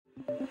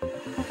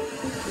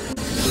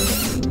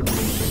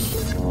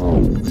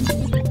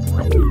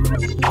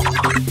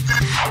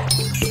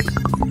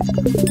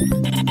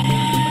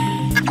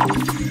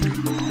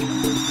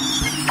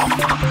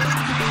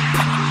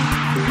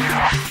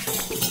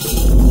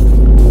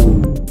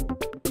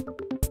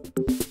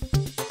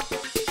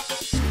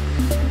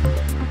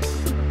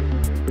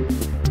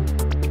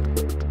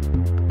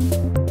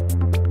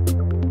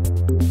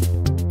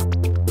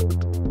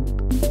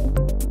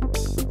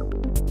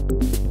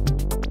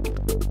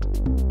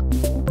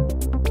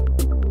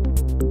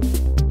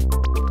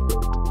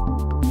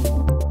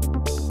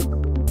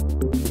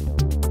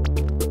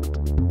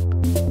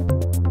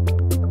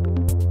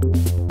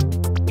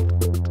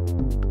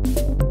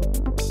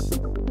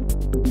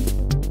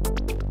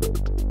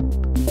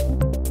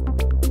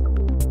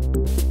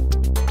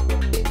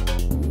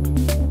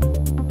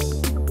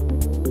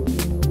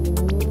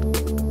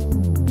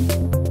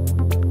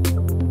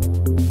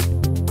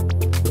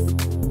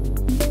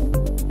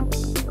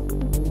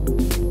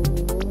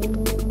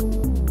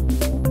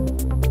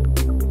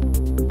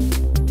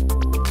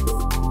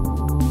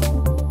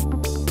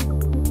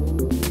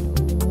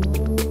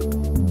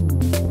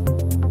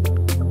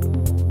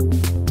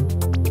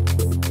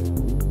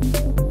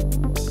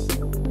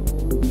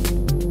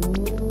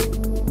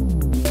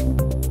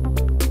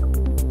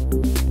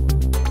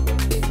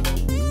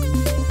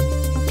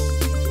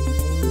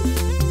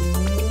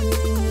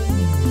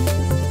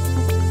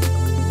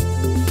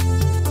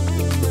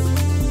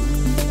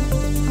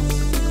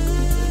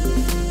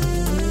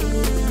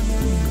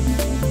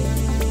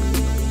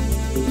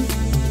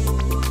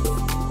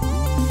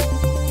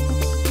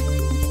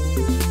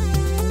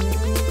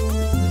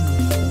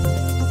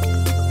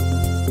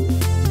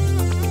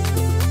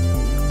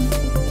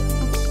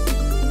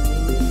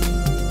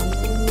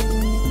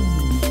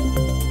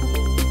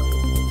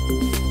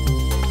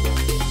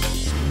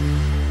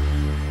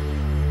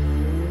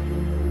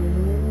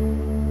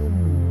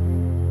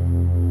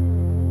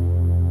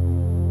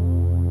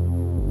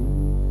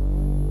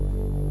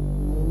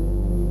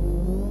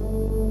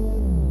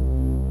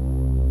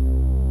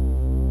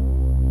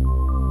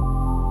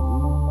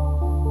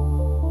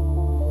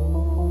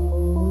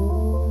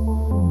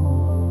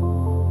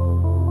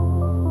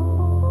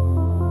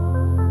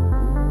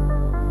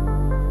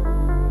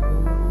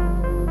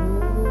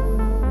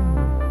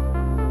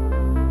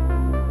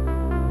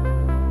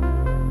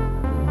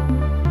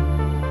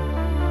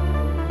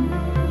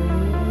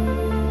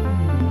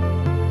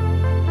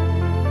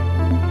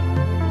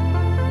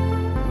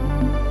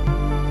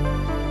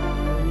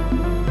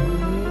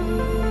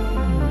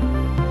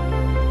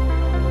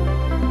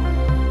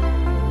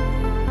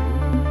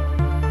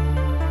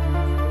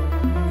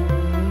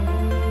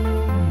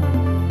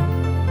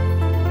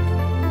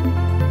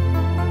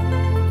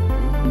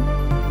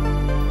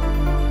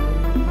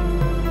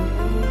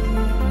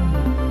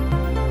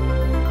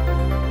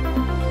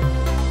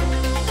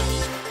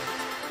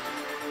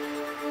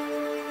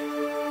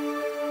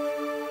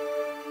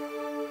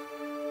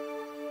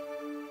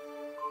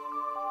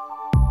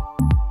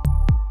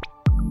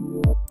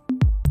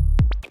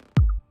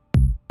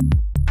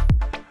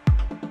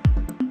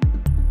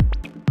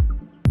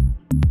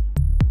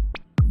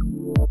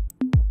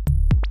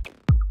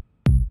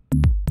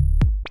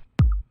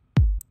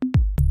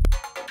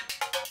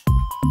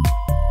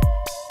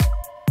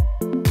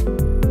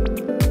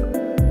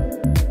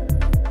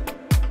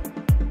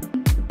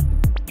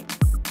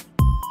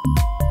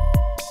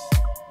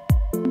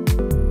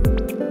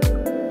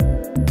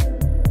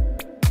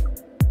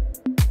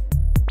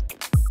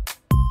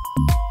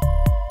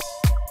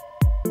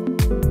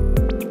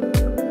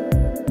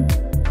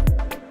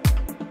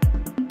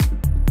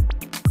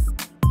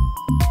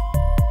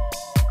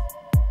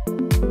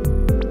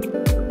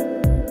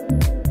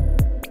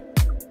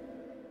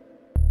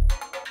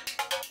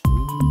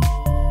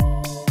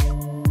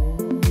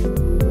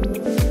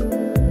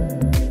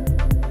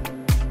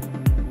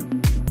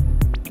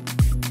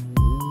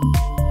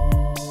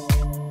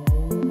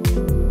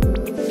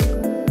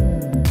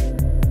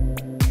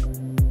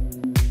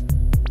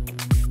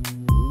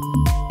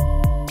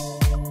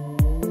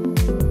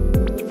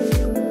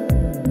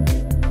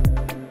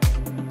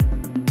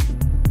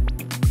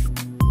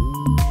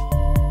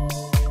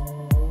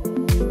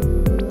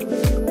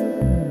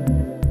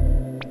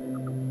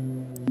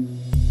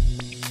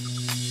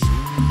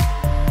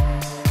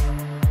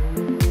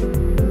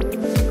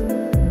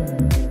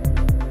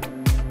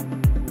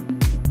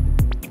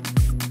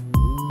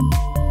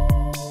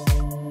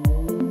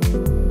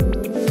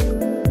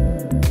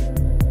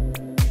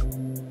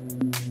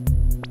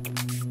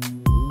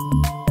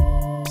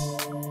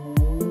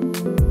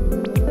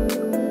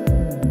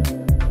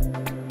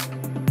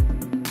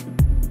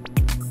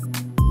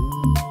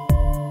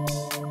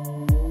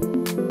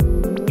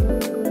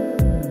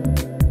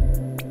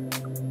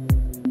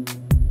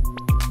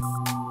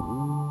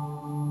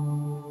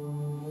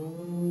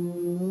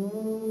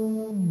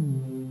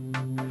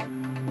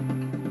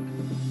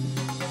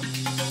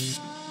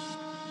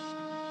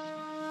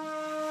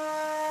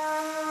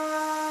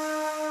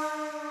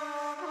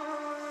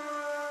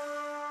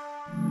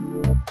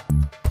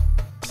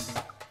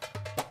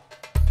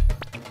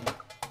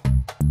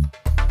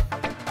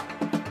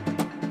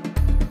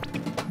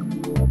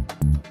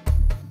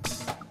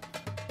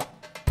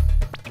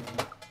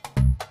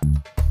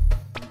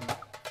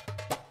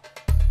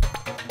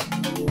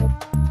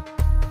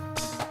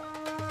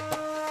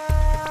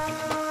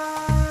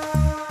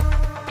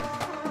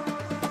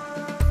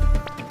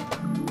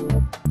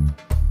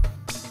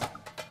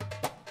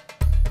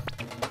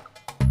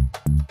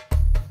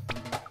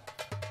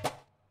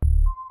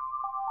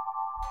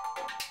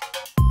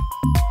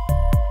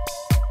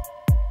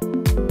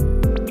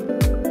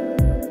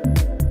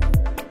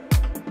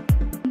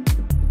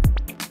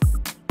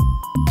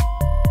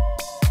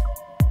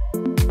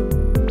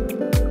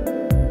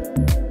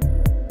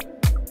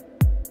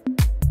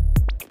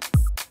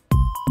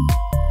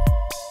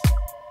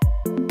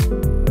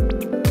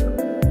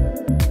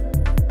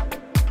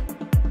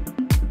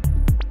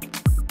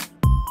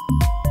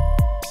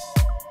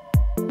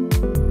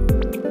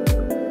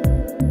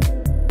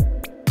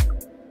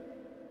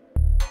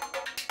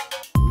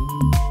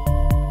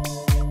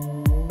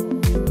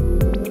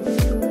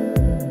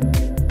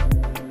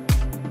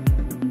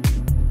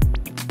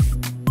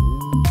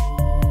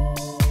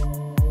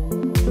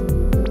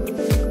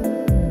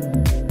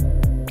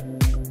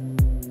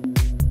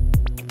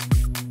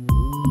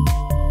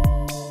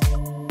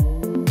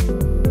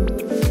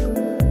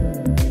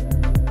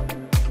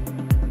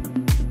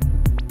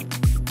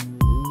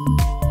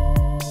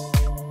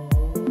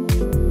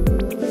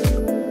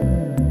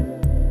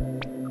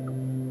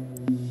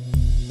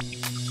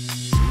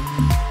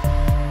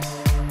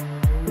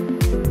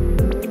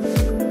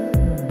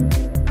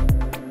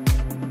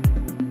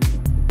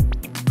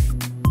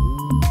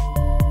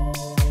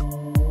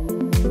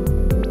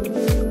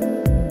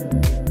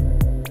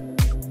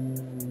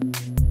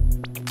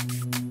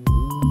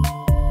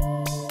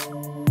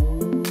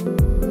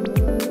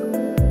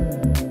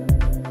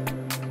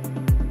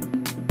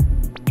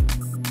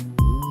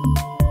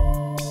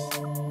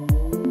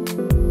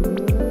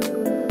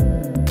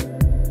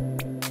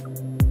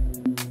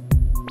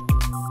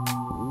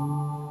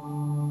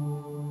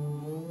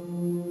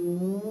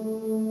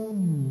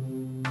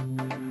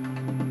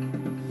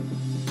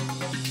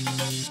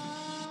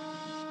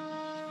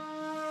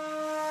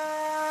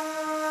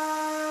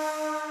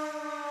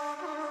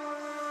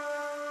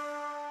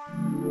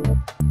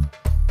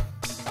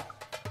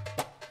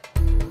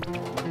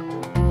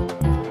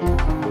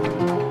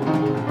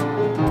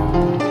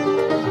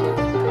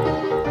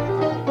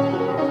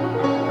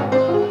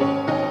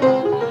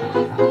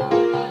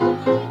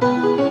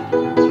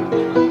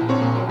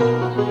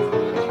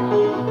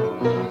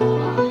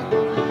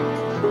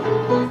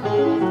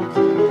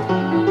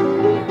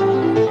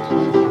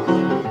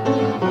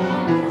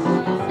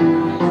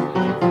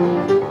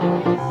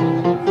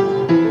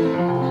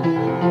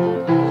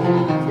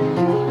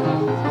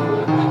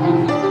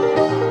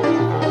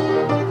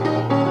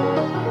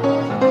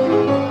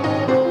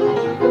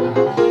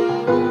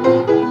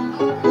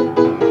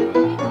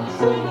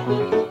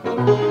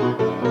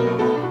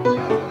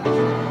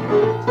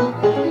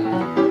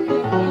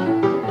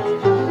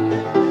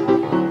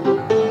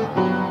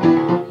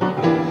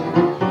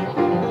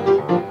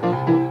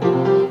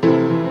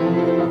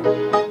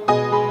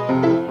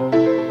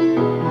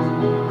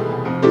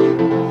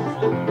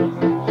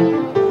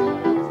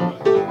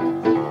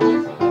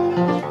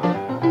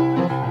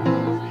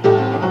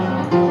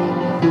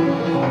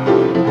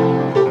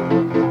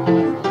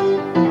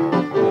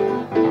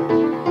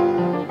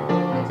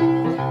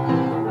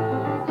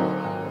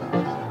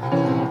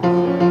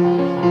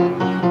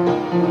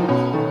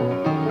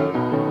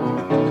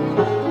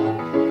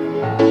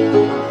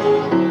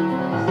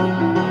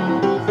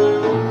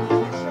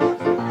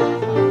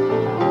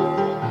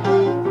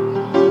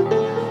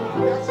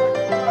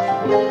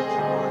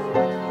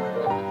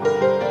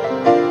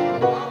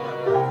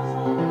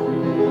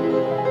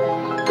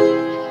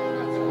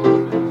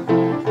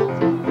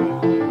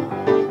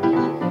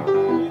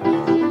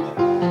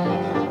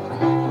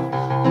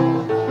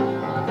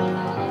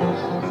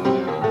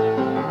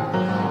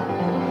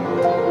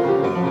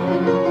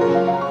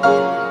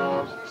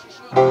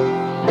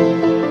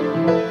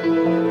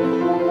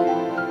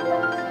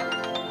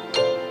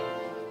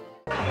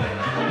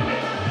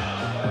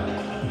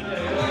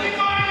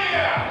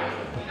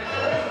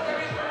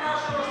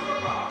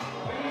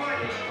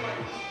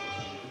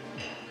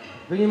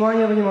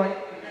Внимание, внимание.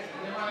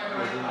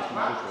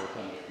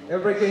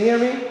 Everybody can hear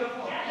me?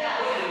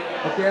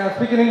 Okay, I'll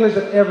speak in English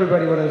that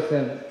everybody will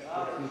understand.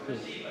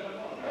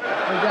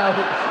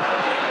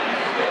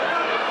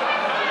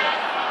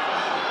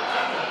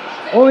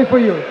 Only for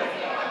you.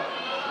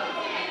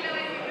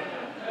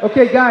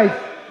 Okay, guys.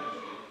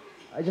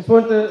 I just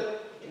want to,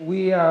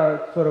 we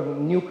are sort of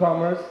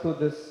newcomers to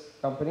this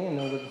company and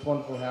with this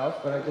wonderful house,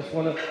 but I just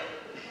want to,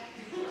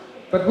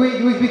 but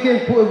we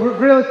became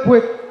really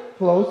quick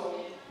close.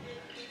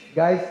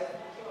 Guys,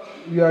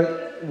 you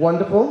are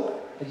wonderful.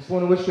 I just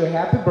want to wish you a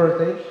happy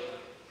birthday.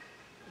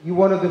 You're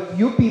one of the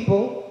few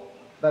people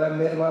that I've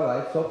met in my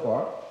life so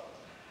far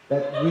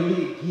that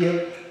really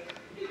give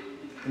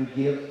and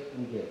give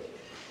and give.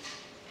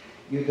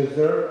 You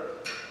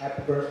deserve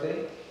happy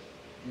birthday.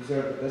 You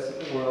deserve the best of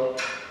the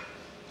world.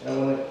 And I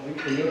want to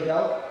wish for your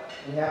health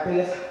and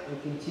happiness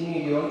and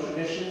continue your own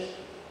traditions.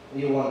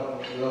 And you're wonderful.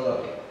 We all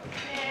love you.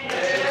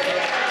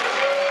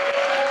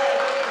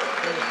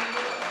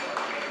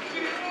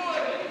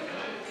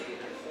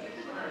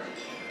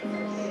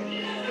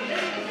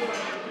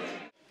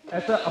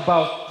 It's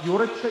about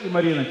Yuricha and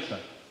Marinacha.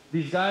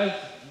 These guys,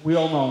 we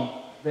all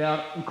know, they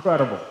are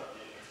incredible.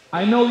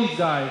 I know these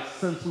guys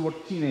since we were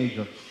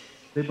teenagers.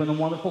 They've been a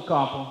wonderful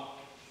couple.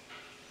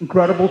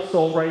 Incredible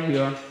soul right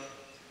here.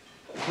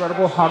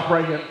 Incredible heart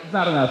right here. He's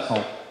not an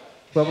asshole.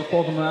 Whoever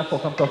calls him an asshole,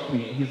 come talk to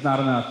me. He's not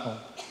an asshole.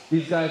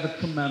 These guys are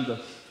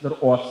tremendous. They're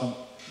awesome.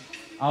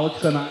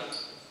 Alex and I,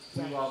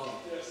 we love them.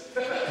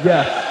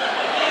 Yes.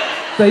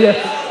 Say yes.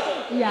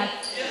 Yes.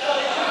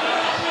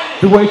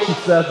 The way she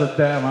says it,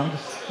 damn, I'm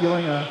just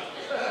feeling a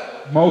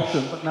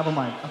motion, but never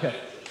mind. Okay.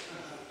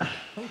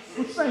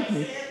 Who thanked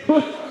me?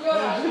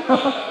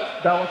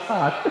 That was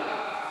hot.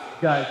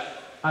 Guys,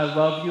 I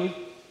love you.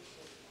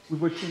 We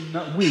wish you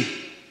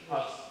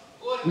us.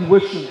 We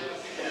wish you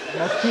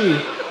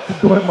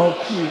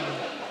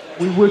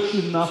we wish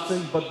you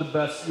nothing but the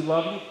best. We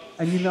love you.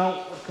 And you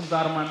know what comes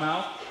out of my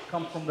mouth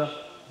comes from the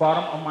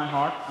bottom of my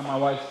heart, and my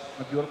wife's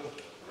beautiful.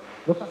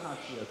 Look how hot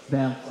she is.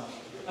 Damn son.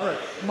 All right,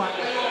 from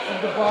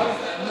the bottom,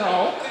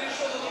 no,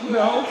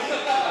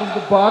 from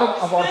the bottom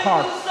of our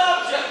hearts.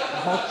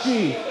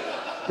 Malchi.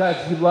 Guys,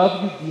 we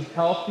love you. Be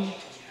healthy.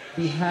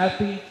 Be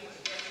happy.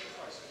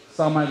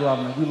 Samai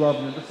Glavna, we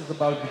love you. This is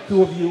about the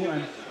two of you,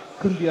 and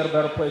couldn't be at a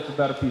better place with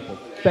better people.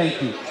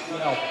 Thank you.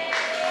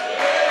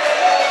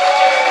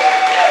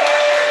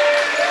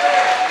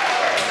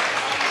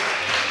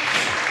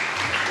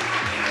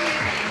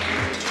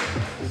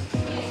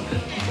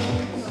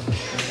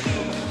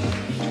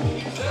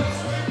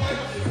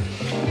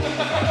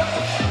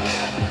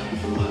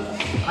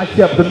 I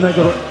kept the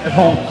nigger at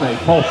home today,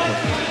 mostly.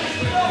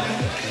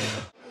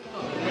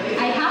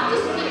 I have to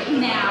speak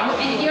now,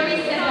 and Yuri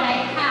said that I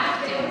have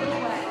to.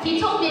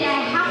 He told me that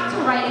I have to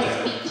write a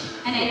speech,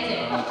 and I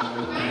did.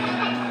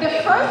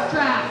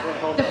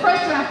 The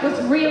first draft was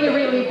really,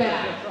 really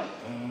bad.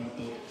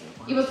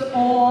 It was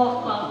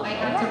all, well, I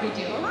had to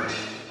redo it.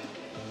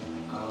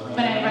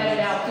 But I read it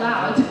out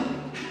loud.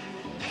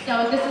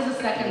 So this is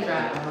the second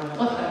draft.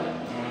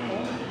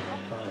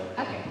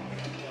 Okay.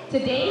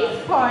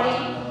 Today's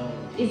party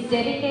is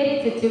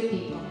dedicated to two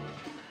people.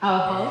 Our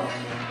host,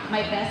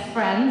 my best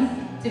friends,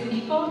 to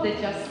people that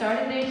just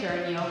started their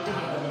journey over the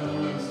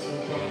hills.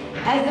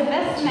 As the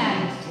best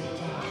man,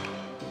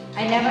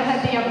 I never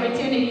had the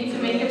opportunity to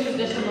make a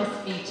traditional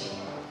speech.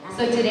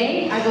 So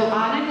today, I will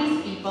honor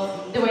these people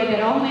the way that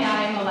only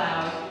I am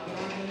allowed.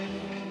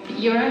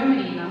 Ura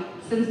Marina,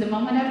 since the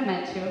moment I've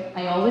met you,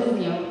 I always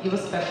knew you were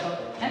special,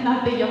 and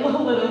not the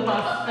yellow little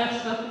bus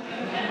special.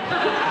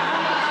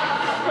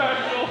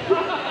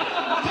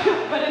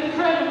 But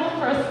incredible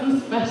person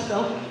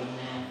special.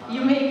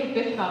 You make a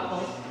good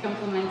couple,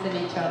 complementing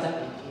each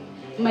other.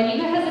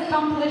 Marina has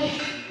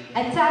accomplished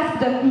a task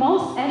that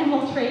most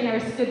animal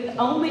trainers could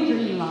only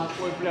dream of.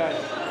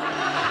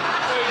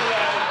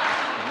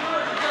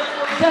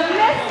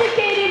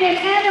 Domesticating an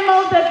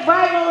animal that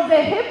rivals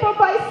a hippo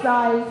by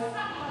size,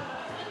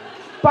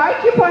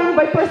 porcupine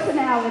by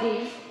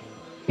personality,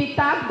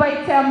 pitak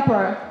by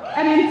temper,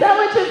 and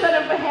intelligence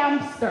out of a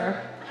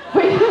hamster,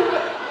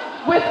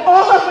 with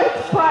all of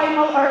its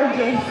primal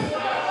urges.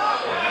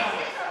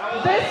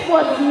 This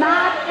was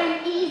not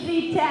an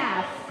easy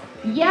task.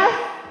 Yes,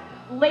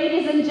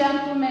 ladies and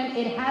gentlemen,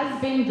 it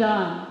has been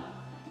done.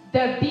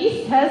 The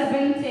beast has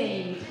been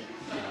tamed.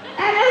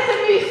 And as the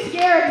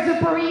Monsieur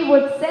Exupéry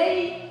would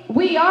say,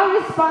 we are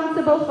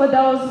responsible for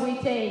those we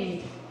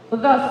tamed.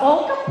 Thus,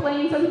 all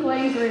complaints and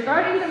claims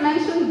regarding the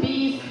mentioned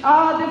beast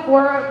are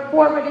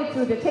forwarded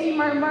to the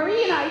tamer,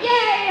 Marina.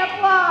 Yay,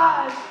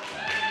 applause!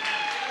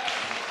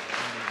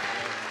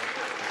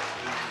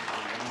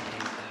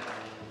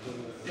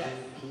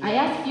 I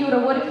asked Ura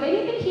what, if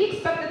anything, he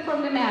expected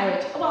from the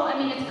marriage. Well, I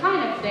mean, it's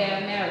kind of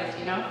their marriage,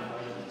 you know?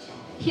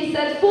 He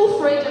said full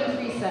fridge and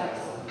 3 sex.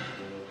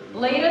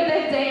 Later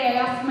that day, I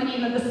asked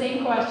Marina the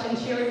same question.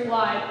 She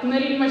replied,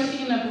 Marina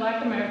Machina,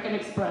 Black American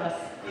Express.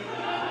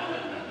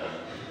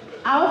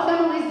 Our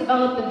families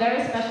developed a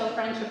very special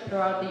friendship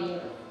throughout the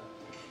year.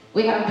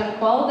 We have been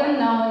called and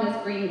known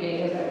as Green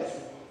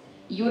Gators.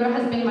 Ura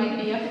has been my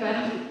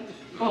BFF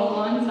for a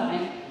long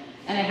time,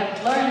 and I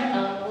have learned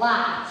a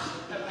lot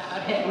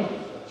about him.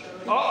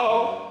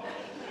 Uh-oh.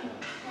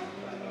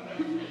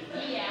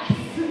 Yes.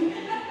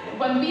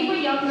 When we were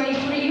younger,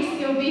 Ura used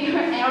to be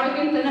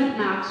arrogant and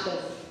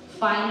obnoxious.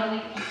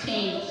 Finally, he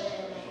changed.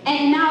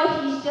 And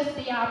now he's just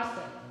the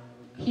opposite.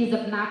 He's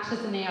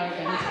obnoxious and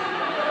arrogant.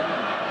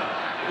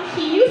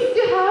 He used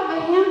to have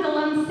a handle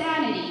on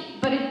sanity,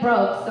 but it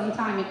broke some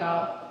time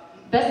ago.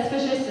 Best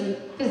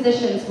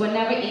physicians were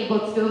never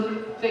able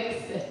to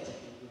fix it.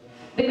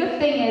 The good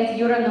thing is,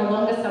 Ura no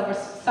longer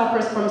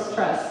suffers from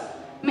stress,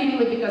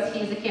 mainly because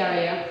he's a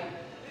carrier.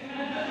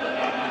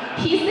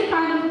 He's the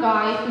kind of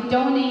guy who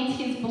donates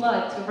his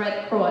blood to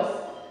Red Cross,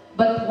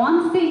 but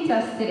once they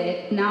tested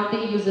it, now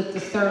they use it to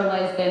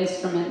sterilize the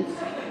instruments.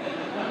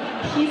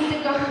 He's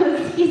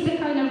the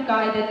kind of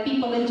guy that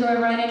people enjoy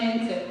running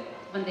into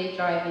when they're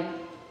driving.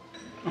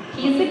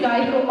 He's the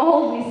guy who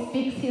always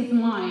speaks his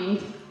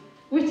mind,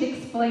 which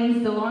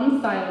explains the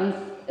long silence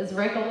is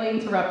regularly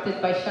interrupted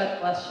by shot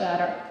glass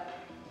shatter.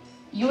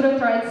 Ura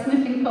tried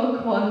sniffing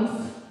coke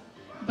once,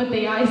 but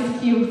the ice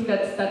cubes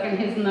got stuck in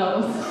his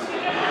nose.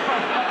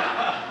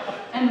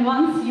 And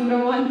once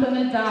Ura went on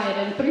a diet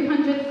and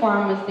 300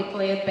 farmers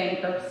declared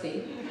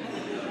bankruptcy.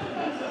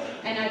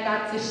 And I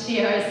got to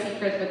share a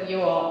secret with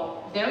you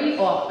all. Very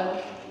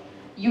often,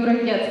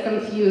 Ura gets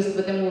confused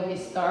with a movie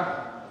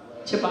star,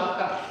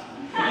 Chewbacca.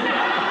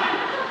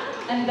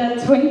 And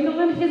the twinkle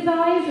in his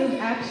eyes is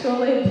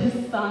actually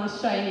the sun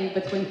shining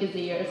between his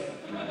ears.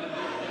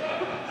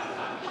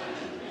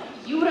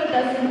 Ura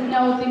doesn't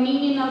know the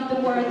meaning of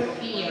the word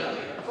fear.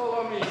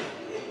 Follow me.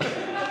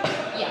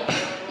 Yeah,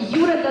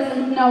 Ura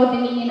doesn't know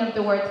the meaning of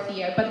the word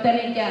fear, but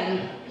then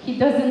again, he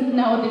doesn't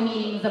know the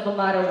meanings of a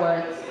lot of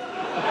words.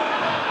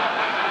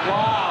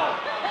 Wow.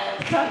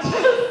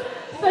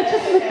 Such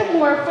as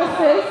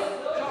metamorphosis,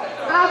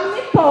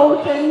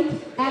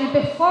 omnipotent, and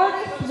the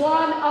hardest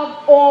one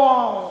of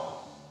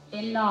all,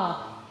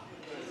 enough.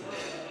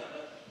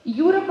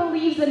 Ura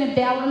believes in a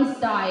balanced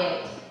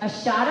diet, a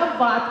shot of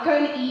vodka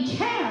in each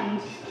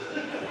hand.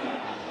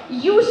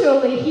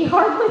 Usually, he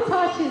hardly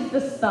touches the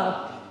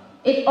stuff.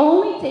 It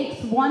only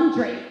takes one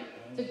drink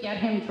to get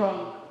him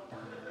drunk.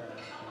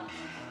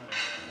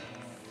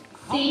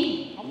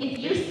 See, it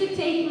used to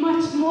take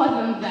much more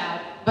than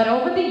that, but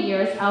over the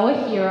years, our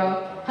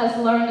hero has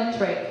learned a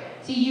trick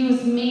to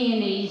use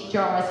mayonnaise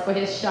jars for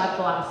his shot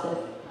glasses.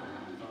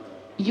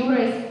 Ura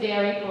is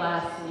very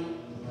classy.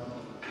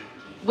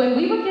 When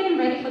we were getting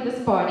ready for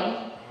this party,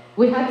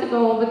 we had to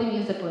go over the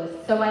music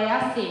list, so I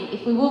asked him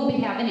if we will be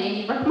having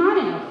any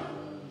Rachmaninoff.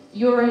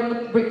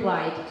 Ura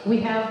replied,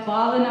 "We have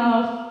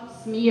Balanov,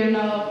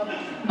 Smirnov,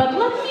 but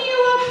let me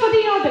look for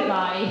the other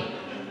guy."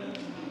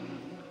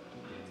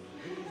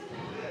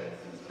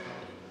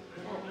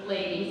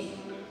 Ladies,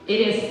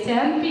 it is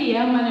 10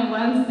 p.m. on a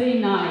Wednesday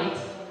night.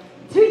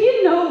 Do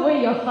you know where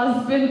your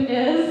husband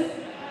is?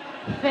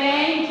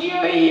 Thank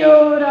you,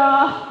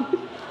 Ura.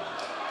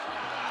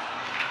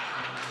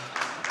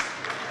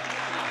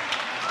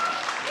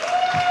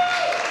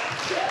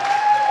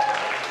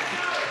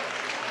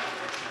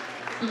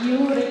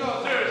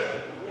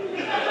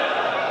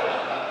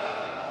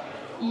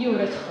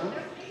 Yurachka,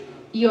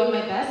 you're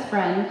my best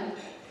friend.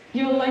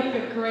 You're like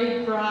a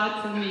great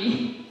brat to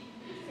me.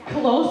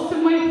 Close to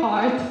my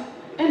heart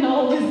and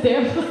always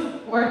there for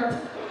support.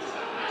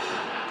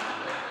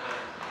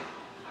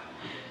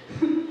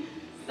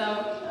 So,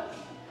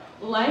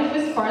 life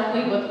is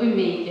partly what we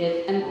make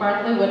it and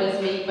partly what is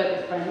made by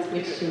the friends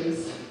we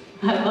choose.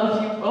 I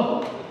love you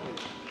both.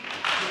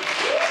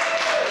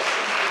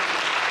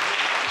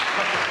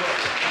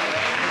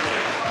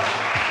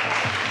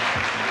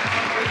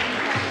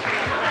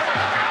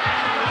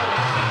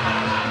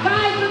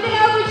 Guys, look at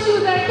how we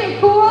choose. Aren't they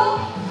cool?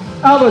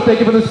 Albert, thank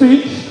you for the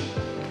speech.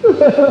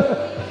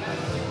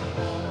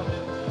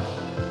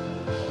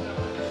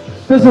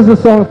 This is the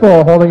song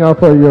for holding out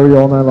for Yuri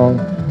all night long.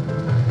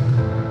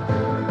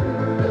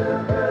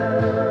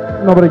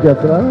 Nobody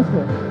gets it, huh? That's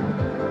good.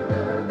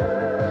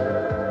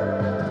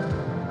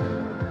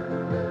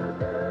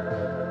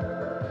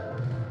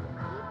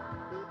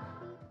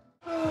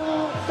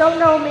 Don't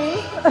know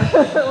me,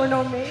 or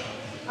know me.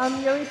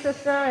 I'm Yuri's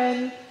sister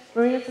and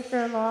Marina's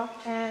sister-in-law,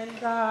 and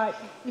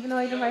even though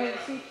I do my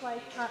speech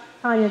like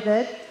Tanya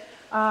did,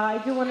 I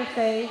do want to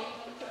say,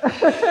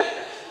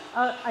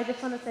 I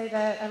just want to say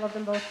that I love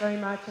them both very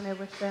much, and I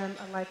wish them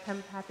a lifetime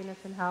of happiness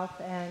and health,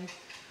 and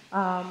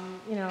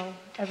you know,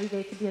 every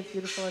day to be as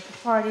beautiful as this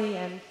party,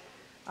 and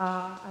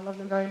I love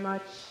them very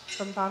much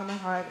from the bottom of my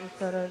heart, and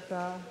so does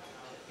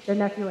their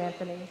nephew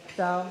Anthony.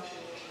 So,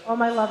 all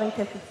my loving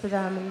kisses to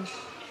them, and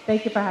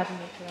thank you for having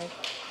me today.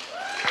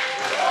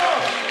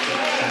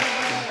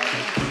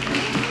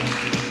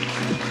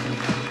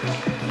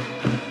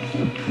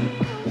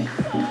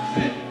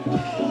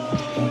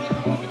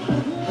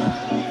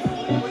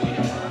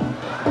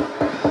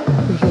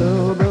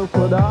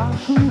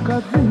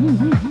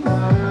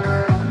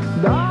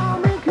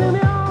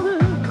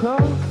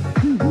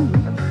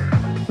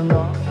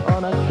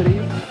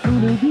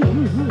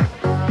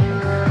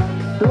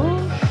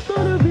 Don't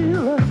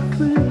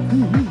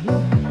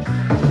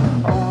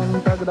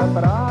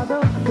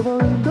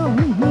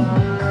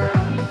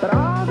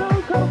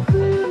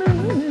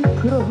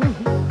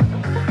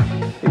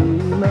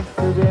на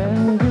свете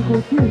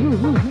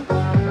купил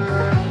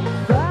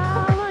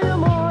целое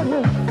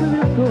море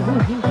цветов.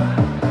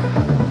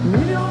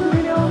 Миллион,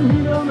 миллион,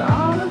 миллион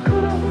алых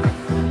роз.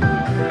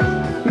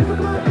 Из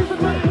окна, из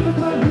окна, из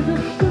окна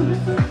видишь ты.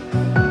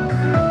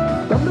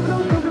 То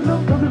влюблен, то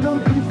влюблен, то влюблен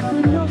и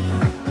всерьез.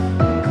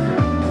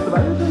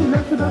 Свою жизнь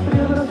для себя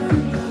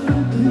превратить в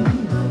цветы.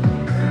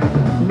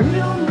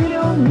 Миллион,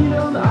 миллион,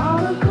 миллион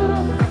алых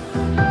роз.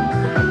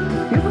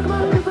 Из окна,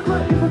 из окна,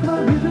 из окна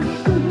видишь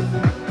ты.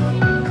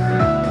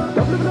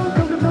 То влюблен,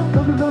 то влюблен, то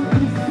влюблен и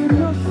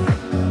всерьез.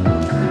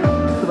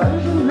 Свою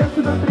жизнь для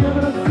себя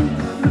превратить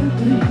в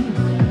цветы.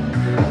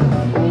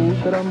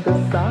 Утром ты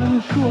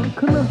станешь у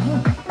окна.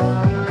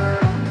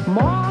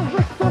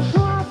 Может,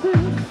 сошла ты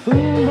с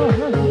ума,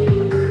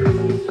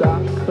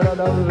 как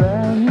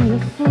продолжение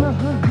сна.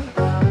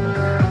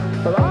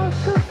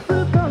 Плачет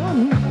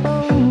цветами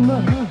полна,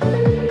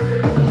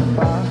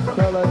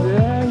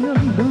 похолодеет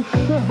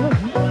душа.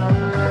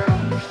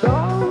 Что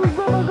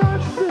за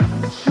багаж без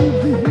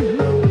чуды,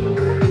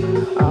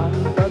 а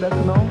под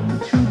окном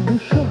чуть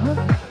дыша.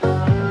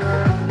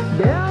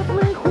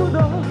 Бедный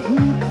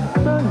художник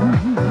стоит.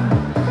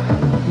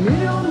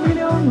 Миллион,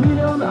 миллион,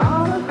 миллион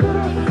алых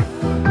роз.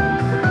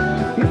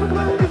 Из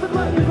окна, из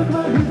окна, из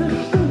окна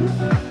видишь ты.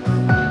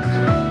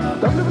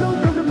 То влюблен,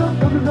 то влюблен,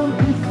 то влюблен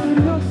и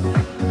всерьез.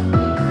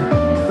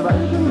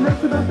 Свою жизнь для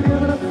себя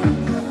превратить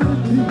в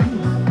цветы.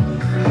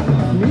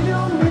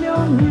 Миллион,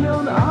 миллион,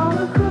 миллион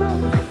алых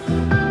роз.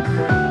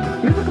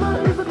 Из окна,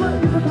 из окна,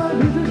 из окна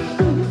видишь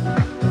ты.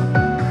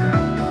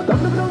 То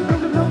влюблен, то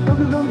влюблен, то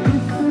влюблен и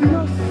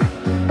всерьез.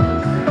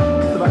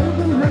 Свою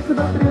жизнь для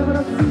себя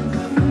превратить в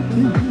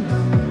цветы.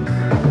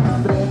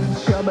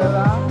 Встреча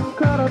была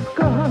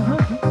коротка,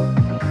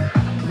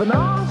 в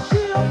ночь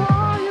ее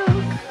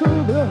поезд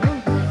увез,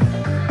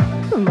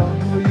 но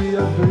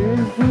ее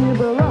жизнь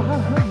была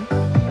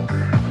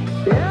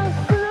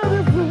песня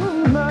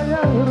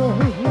безумная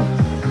роз.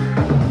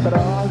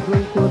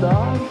 Прожил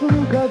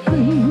художник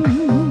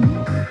один,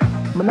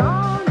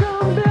 много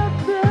бед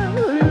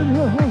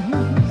перенес,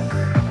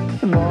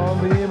 но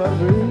в его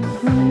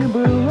жизни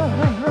была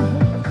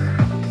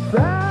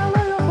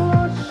целая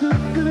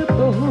площадь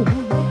цветов.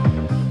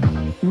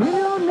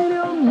 Миллион,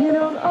 миллион,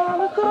 миллион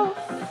алых роз.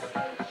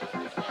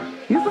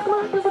 Из окна,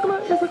 из окна,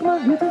 из окна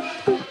видишь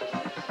ты.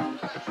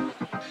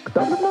 Кто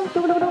влюблен, кто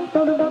влюблен, кто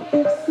влюблен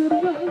и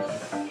всерьез.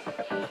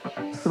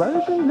 Свою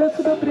жизнь для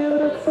себя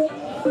превратить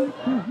в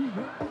цветы.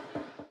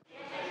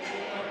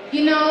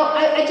 You know,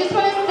 I just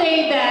want to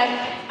say that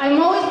I'm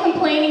always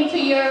complaining to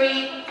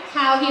Yuri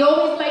how he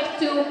always likes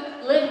to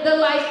live the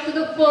life to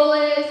the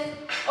fullest,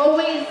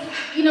 always,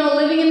 you know,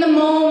 living in the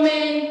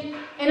moment.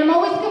 And I'm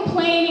always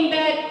complaining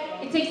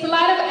that it takes a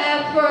lot of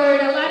effort,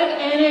 a lot of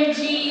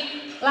energy,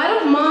 a lot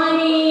of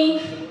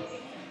money,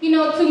 you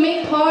know, to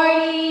make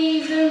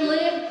parties and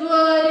live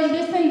good and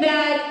this and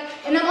that.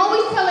 And I'm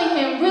always telling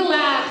him,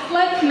 relax,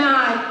 let's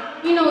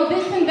not, you know,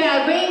 this and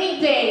that,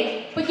 rainy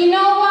day. But you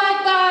know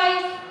what,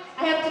 guys?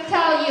 I have to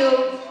tell you,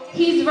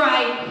 he's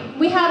right.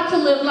 We have to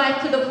live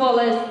life to the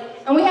fullest.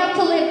 And we have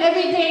to live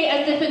every day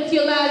as if it's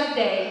your last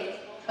day.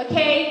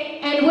 Okay?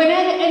 And when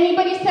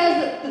anybody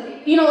says,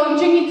 you know, I'm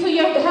drinking to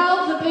your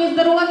health, за твое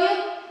здоровье,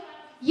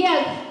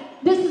 yes,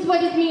 this is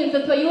what it means,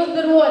 за твое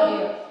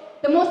здоровье.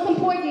 The most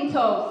important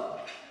toast.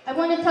 I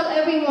want to tell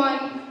everyone,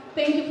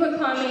 thank you for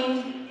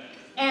coming.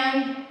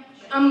 And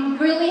I'm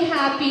really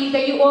happy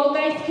that you all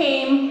guys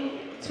came.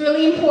 It's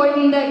really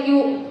important that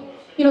you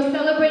know,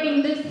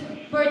 celebrating this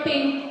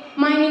birthday,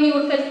 mine and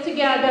Yurka's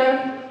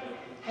together.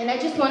 And I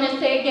just want to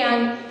say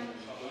again,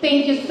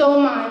 thank you so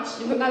much.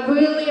 I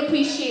really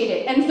appreciate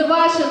it. And за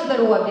ваше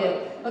здоровье,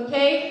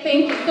 okay?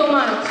 Thank you so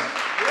much.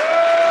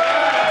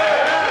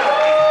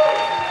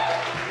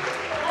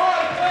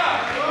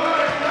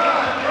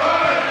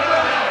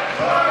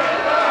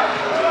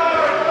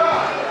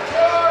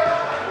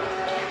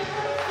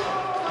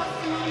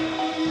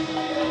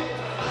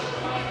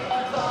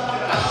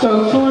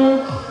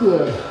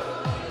 Танцуется.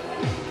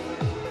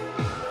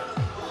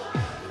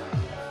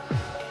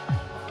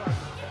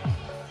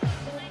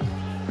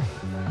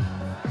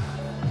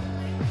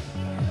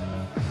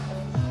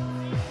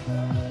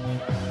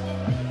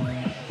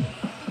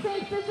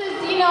 Since this is,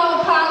 you know,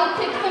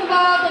 politics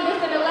involved and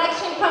there's an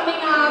election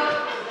coming up,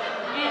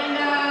 and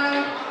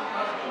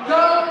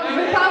the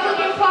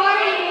Republican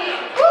Party,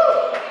 woo!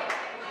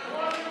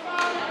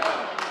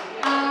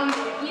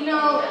 You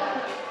know,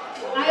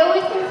 I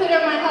always consider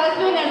my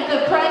husband as the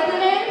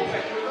president,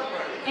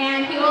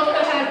 and he also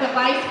has a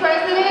vice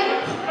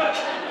president,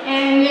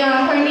 and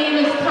her name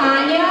is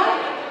Tanya.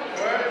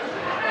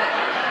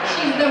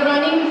 She's the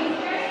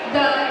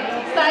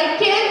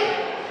sidekick,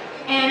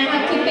 and I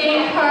have to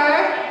thank her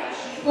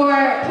for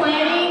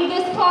planning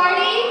this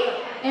party,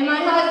 and my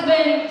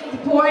husband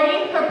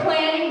supporting her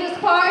planning this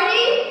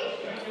party,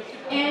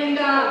 and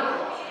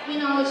you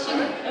know,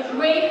 she's a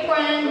great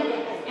friend,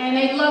 and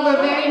I love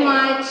her very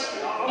much.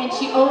 And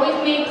she always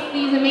makes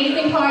these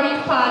amazing parties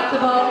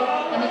possible.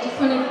 And I just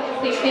want to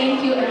say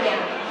thank you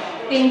again.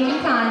 Thank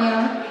you,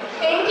 Tanya.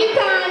 Thank you,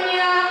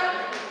 Tanya.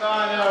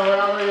 Tanya,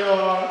 wherever you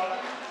are.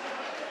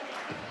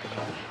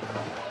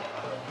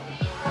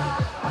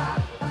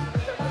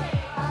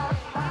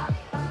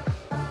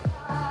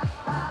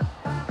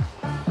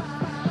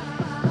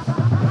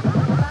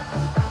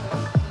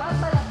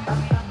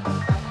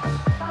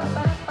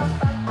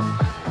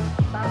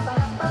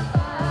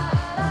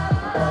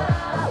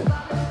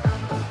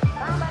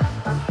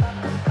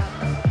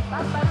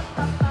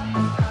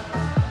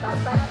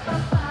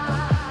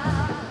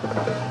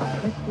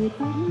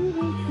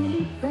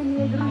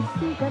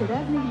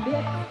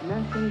 В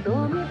нашем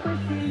доме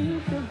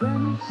поселился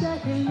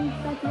замечательный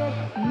сосед.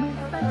 Мы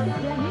с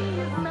соседями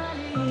не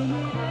знали и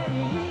не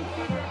верили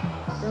себе,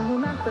 что у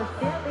нас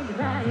сосед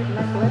играет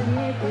на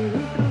кларнете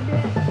и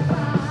трубе.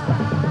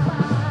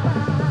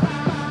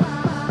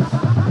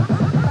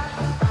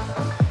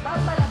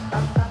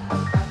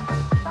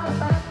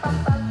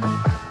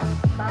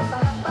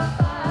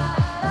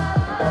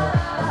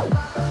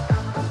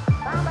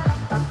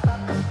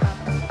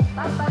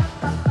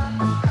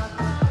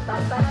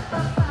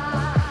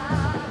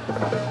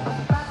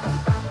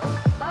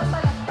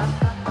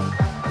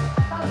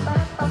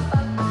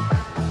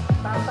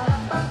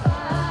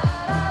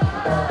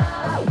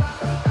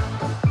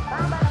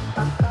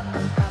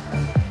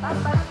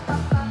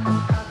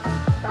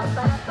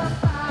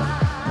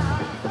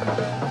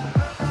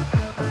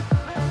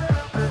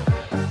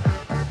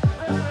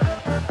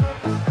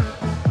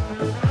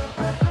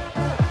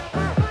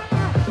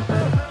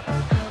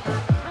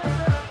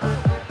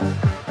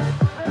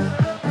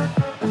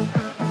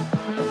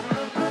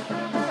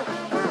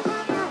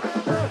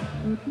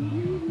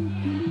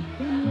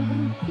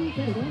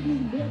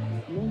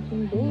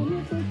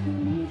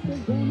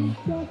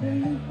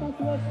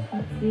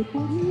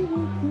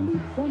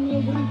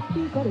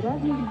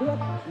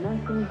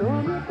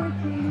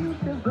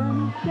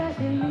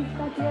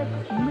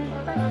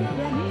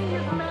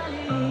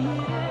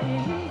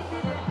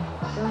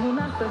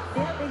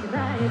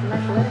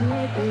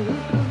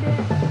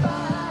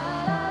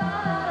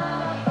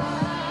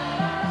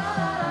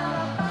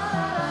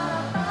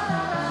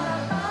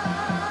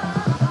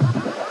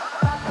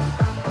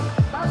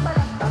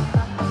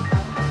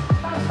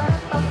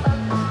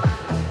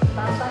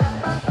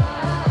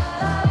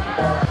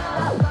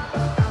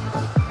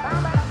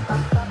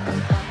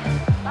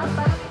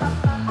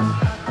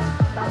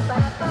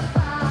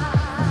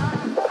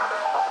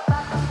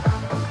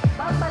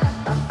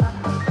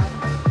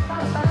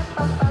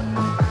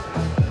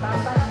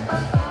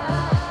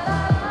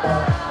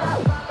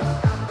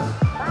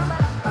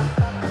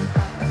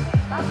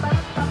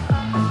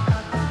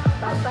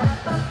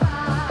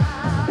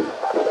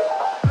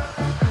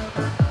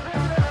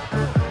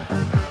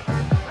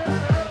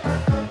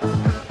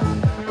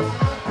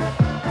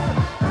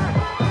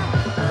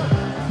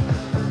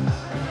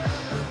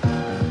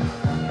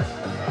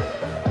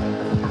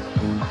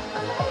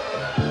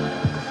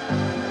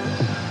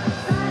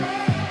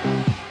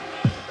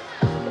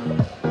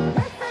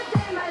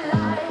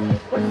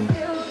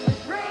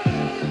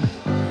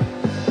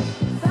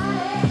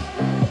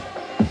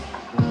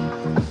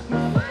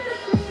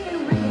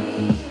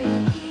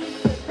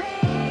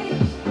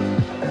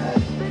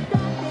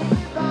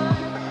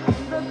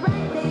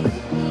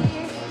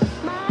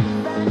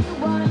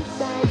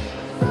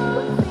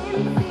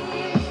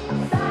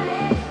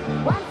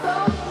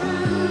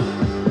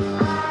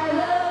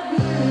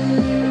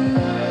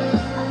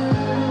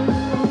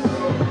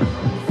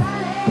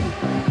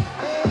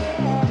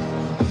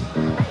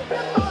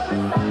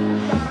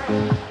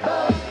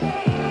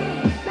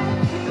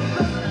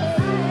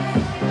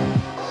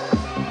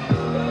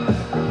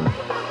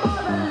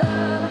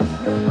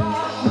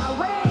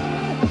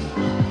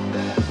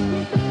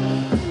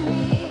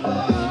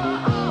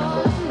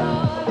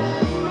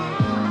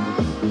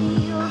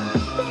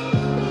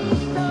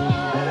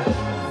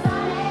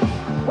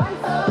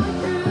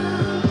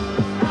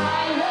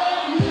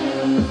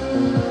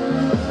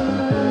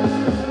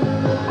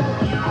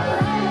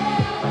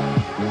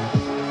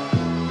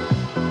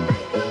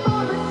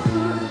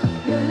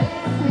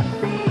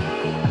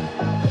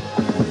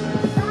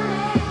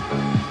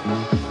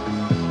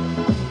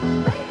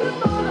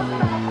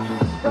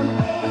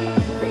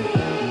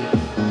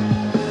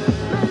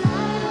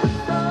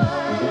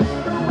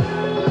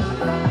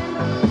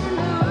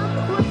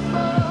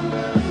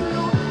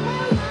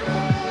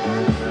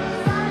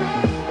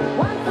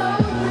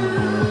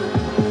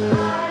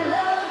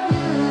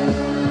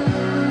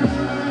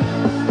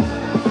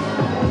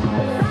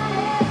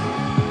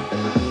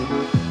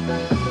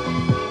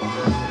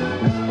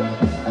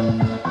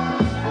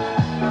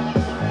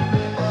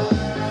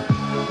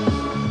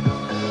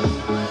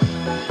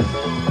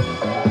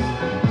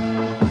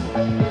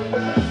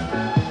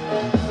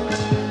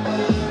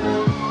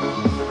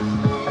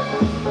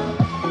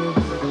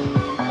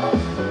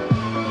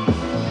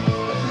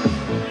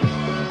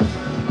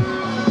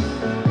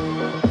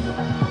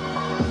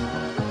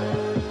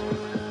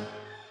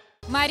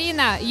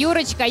 Марина,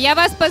 Юрочка, я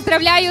вас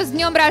поздравляю с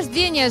днем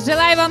рождения.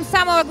 Желаю вам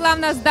самого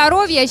главного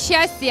здоровья,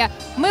 счастья.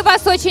 Мы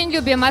вас очень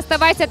любим.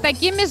 Оставайся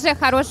такими же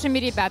хорошими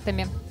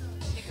ребятами.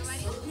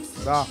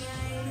 Да.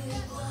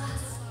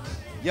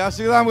 Я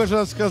всегда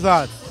хочу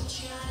сказать.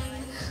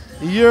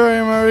 Ura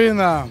and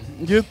Marina,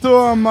 you two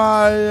are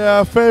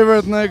my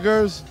favorite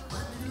niggers.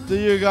 To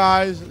you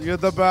guys, you're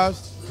the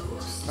best.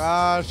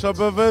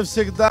 Чтобы вы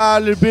всегда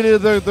любили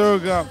друг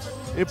друга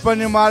и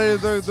понимали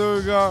друг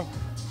друга.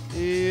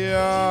 И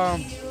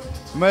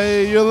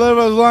may you live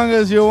as long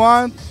as you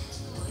want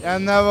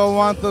and never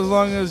want as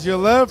long as you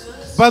live.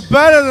 But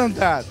better than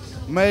that,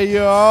 may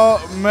you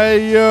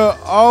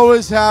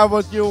always have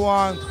what you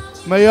want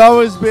May you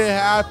always be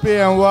happy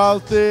and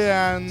wealthy,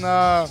 and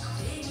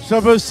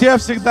чтобы все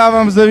всегда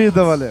вам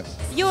завидовали.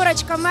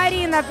 Yurachka,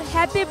 Marina,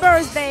 happy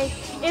birthday.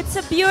 It's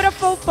a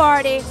beautiful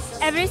party.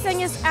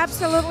 Everything is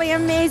absolutely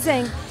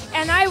amazing.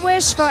 And I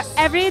wish for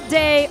every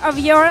day of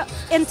your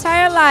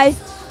entire life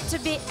to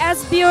be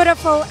as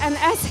beautiful and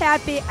as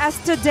happy as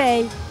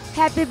today.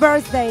 Happy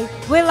birthday.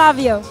 We love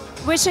you.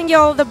 Wishing you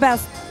all the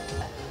best.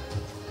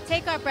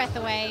 Take our breath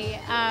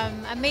away.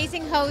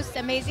 Amazing hosts,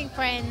 amazing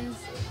friends.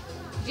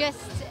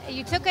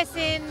 You took us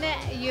in.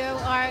 You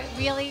are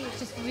really,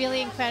 just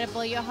really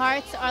incredible. Your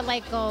hearts are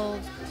like gold.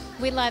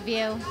 We love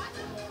you.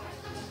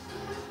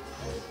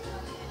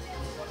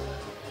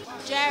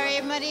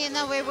 Jerry,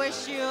 Marina, we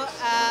wish you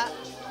an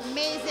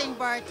amazing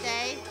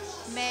birthday.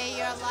 May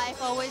your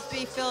life always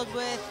be filled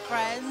with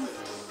friends,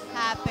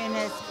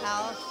 happiness,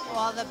 health,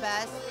 all the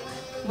best.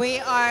 We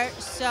are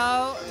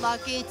so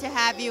lucky to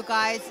have you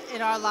guys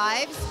in our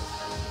lives.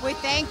 We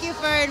thank you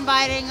for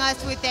inviting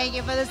us. We thank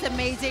you for this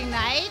amazing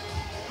night.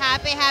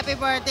 Happy, happy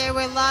birthday.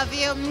 We love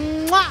you.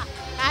 Mwah!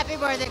 Happy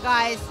birthday,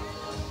 guys.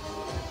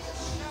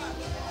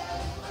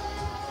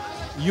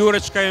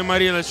 Юрочка и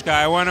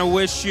Мариночка, I want to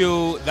wish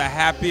you the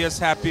happiest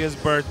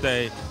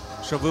birthday.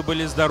 Чтобы вы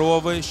были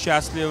здоровы,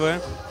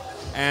 счастливы,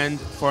 and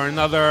for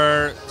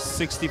another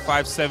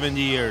 65,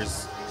 70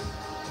 years.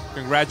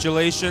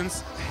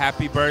 Congratulations,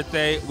 happy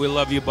birthday, we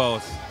love you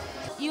both.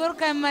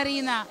 York and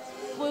Marina,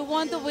 we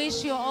want to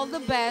wish you all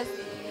the best.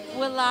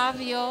 We love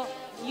you.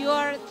 You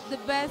are the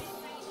best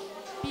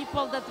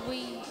people that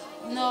we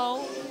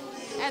know.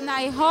 And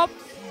I hope,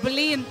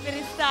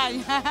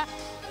 перестань.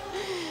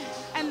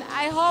 And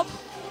I hope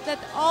that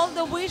all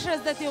the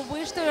wishes that you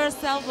wish to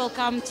yourself will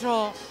come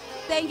true.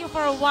 Thank you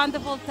for a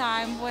wonderful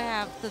time we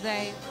have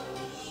today.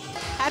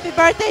 Happy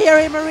birthday,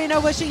 Ura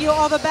Marina. Wishing you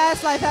all the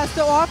best. Life has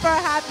to offer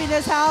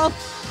happiness, health,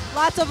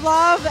 lots of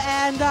love,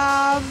 and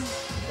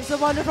it's a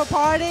wonderful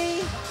party.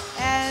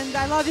 And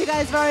I love you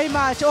guys very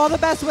much. All the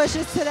best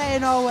wishes today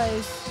and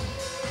always.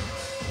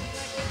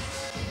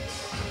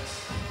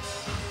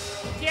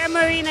 Dear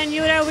Marina and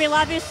Ura, we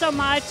love you so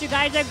much. You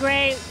guys are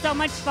great. So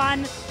much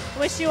fun.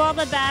 Wish you all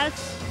the best.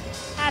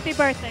 Happy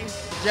birthday.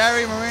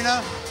 Jerry,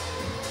 Marina,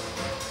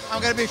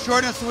 I'm going to be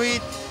short and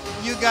sweet.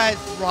 You guys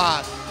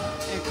rock.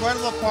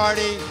 Incredible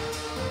party.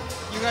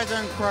 You guys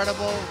are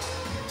incredible.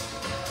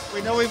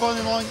 We know we've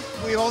only known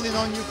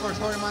you for a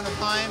short amount of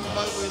time,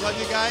 but we love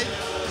you guys,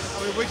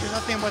 and we wish you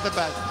nothing but the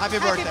best. Happy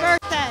birthday. Happy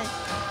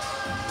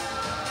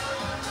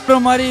birthday.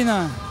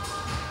 Марина,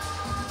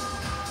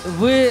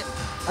 вы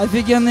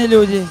офигенные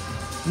люди.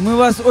 Мы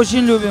вас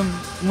очень любим.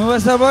 Мы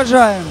вас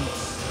обожаем.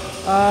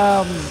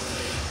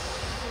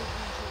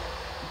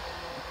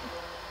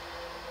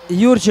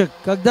 Юрчик,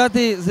 когда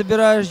ты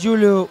забираешь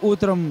Юлию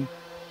утром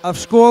в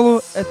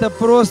школу, это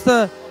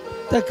просто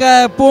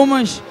такая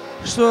помощь,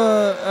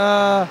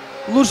 что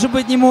лучше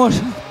быть не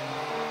может.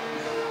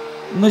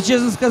 Но,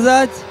 честно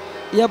сказать,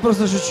 я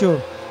просто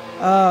шучу.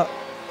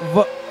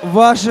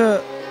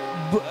 Ваше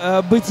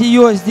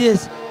бытие здесь,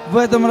 в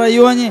этом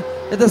районе,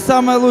 это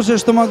самое лучшее,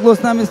 что могло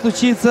с нами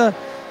случиться,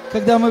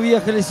 когда мы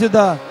въехали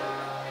сюда.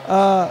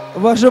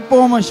 Ваша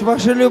помощь,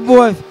 ваша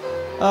любовь,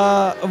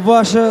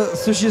 ваше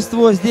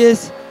существо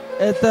здесь,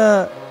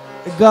 это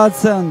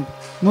Godsend.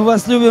 Мы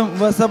вас любим,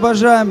 вас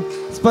обожаем.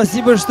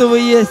 Спасибо, что вы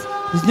есть.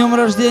 С днем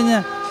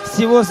рождения.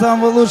 Всего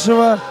самого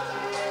лучшего.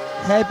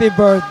 Happy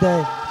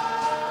birthday.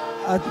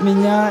 От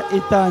меня и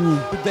Тани.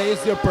 Today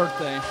is your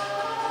birthday.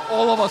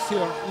 All of us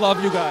here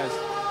love you guys.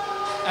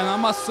 And I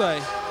must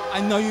say,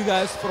 I know you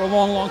guys for a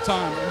long, long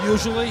time. And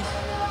usually,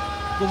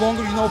 the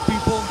longer you know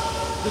people,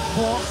 the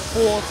more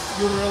faults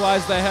you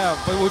realize they have.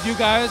 But with you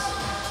guys,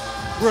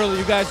 really,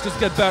 you guys just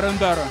get better and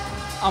better.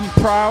 I'm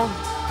proud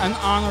and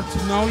honored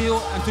to know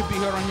you and to be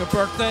here on your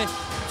birthday,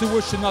 to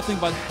wish you nothing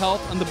but health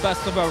and the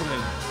best of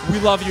everything. We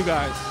love you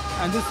guys.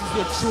 And this is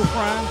your true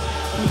friend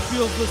who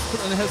feels this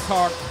in his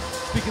heart,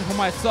 speaking for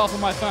myself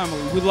and my family.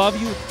 We love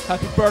you.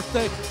 Happy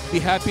birthday. Be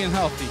happy and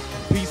healthy.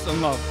 Peace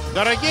and love.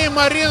 Дорогие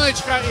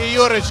Мариночка и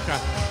Юрочка,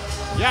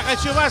 я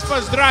хочу вас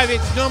поздравить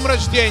с днем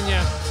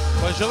рождения,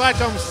 пожелать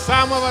вам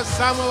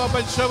самого-самого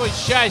большого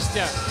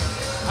счастья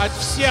от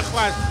всех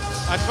вас,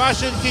 от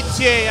ваших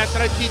детей, от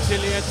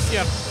родителей, от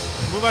всех.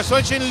 Мы вас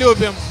очень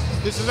любим.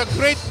 This is a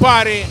great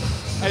party.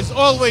 As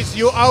always,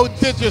 you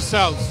outdid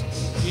yourselves.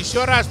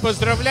 Еще раз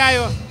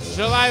поздравляю,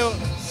 желаю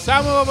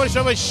самого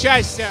большого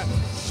счастья,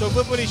 чтобы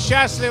вы были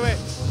счастливы,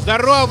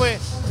 здоровы,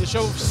 и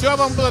чтобы все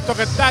вам было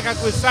только так, как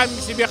вы сами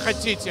себе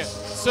хотите.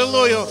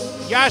 Целую,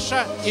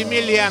 Яша и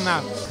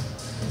Милена.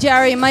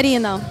 Jerry,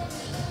 Marina,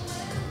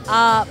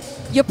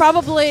 you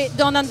probably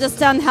don't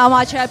understand how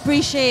much I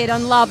appreciate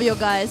and love you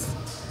guys.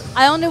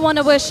 I only want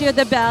to wish you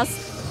the best.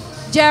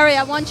 Jerry,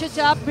 I want you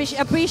to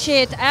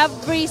appreciate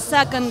every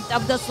second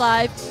of this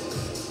life.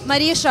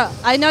 Marisha,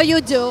 I know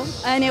you do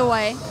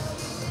anyway.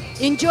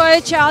 Enjoy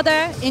each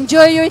other,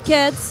 enjoy your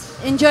kids,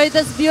 enjoy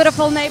this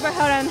beautiful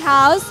neighborhood and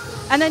house,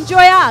 and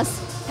enjoy us.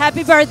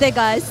 Happy birthday,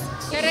 guys.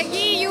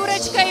 Дорогие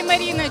Юрочка и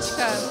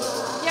Мариночка,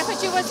 я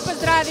хочу вас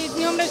поздравить с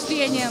днем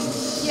рождения.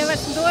 Я вас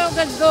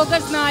долго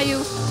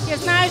знаю. Я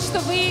знаю, что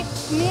вы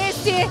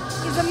вместе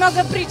из-за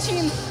много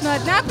причин. Но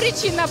одна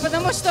причина,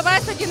 потому что у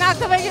вас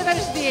одинаковое день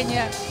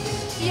рождения.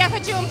 И я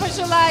хочу вам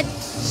пожелать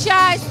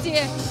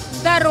счастья,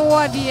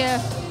 здоровья,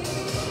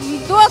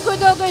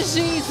 долгую-долгую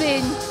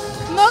жизнь,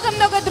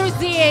 много-много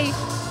друзей,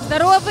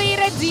 здоровые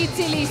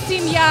родители,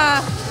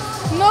 семья,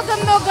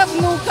 много-много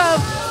внуков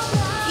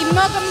и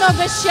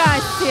много-много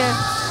счастья.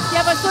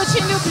 Я вас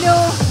очень люблю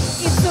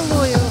и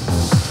целую.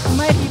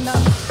 Марина.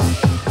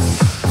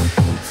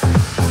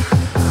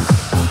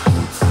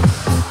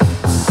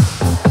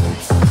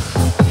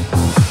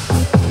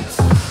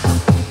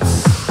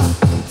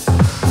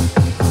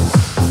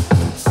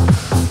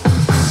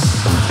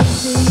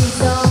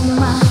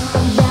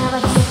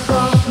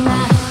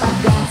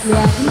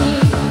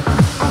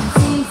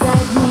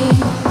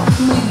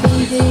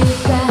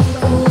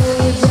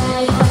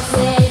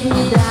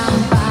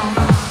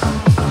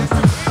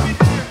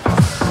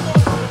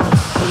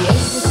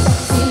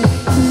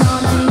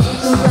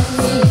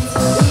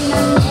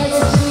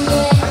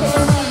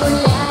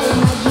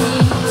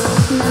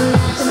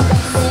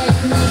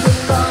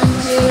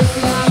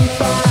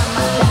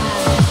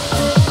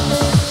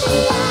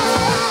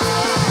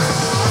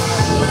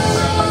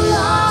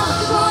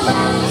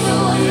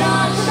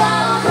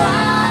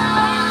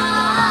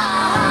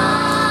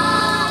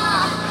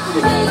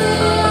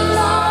 Baby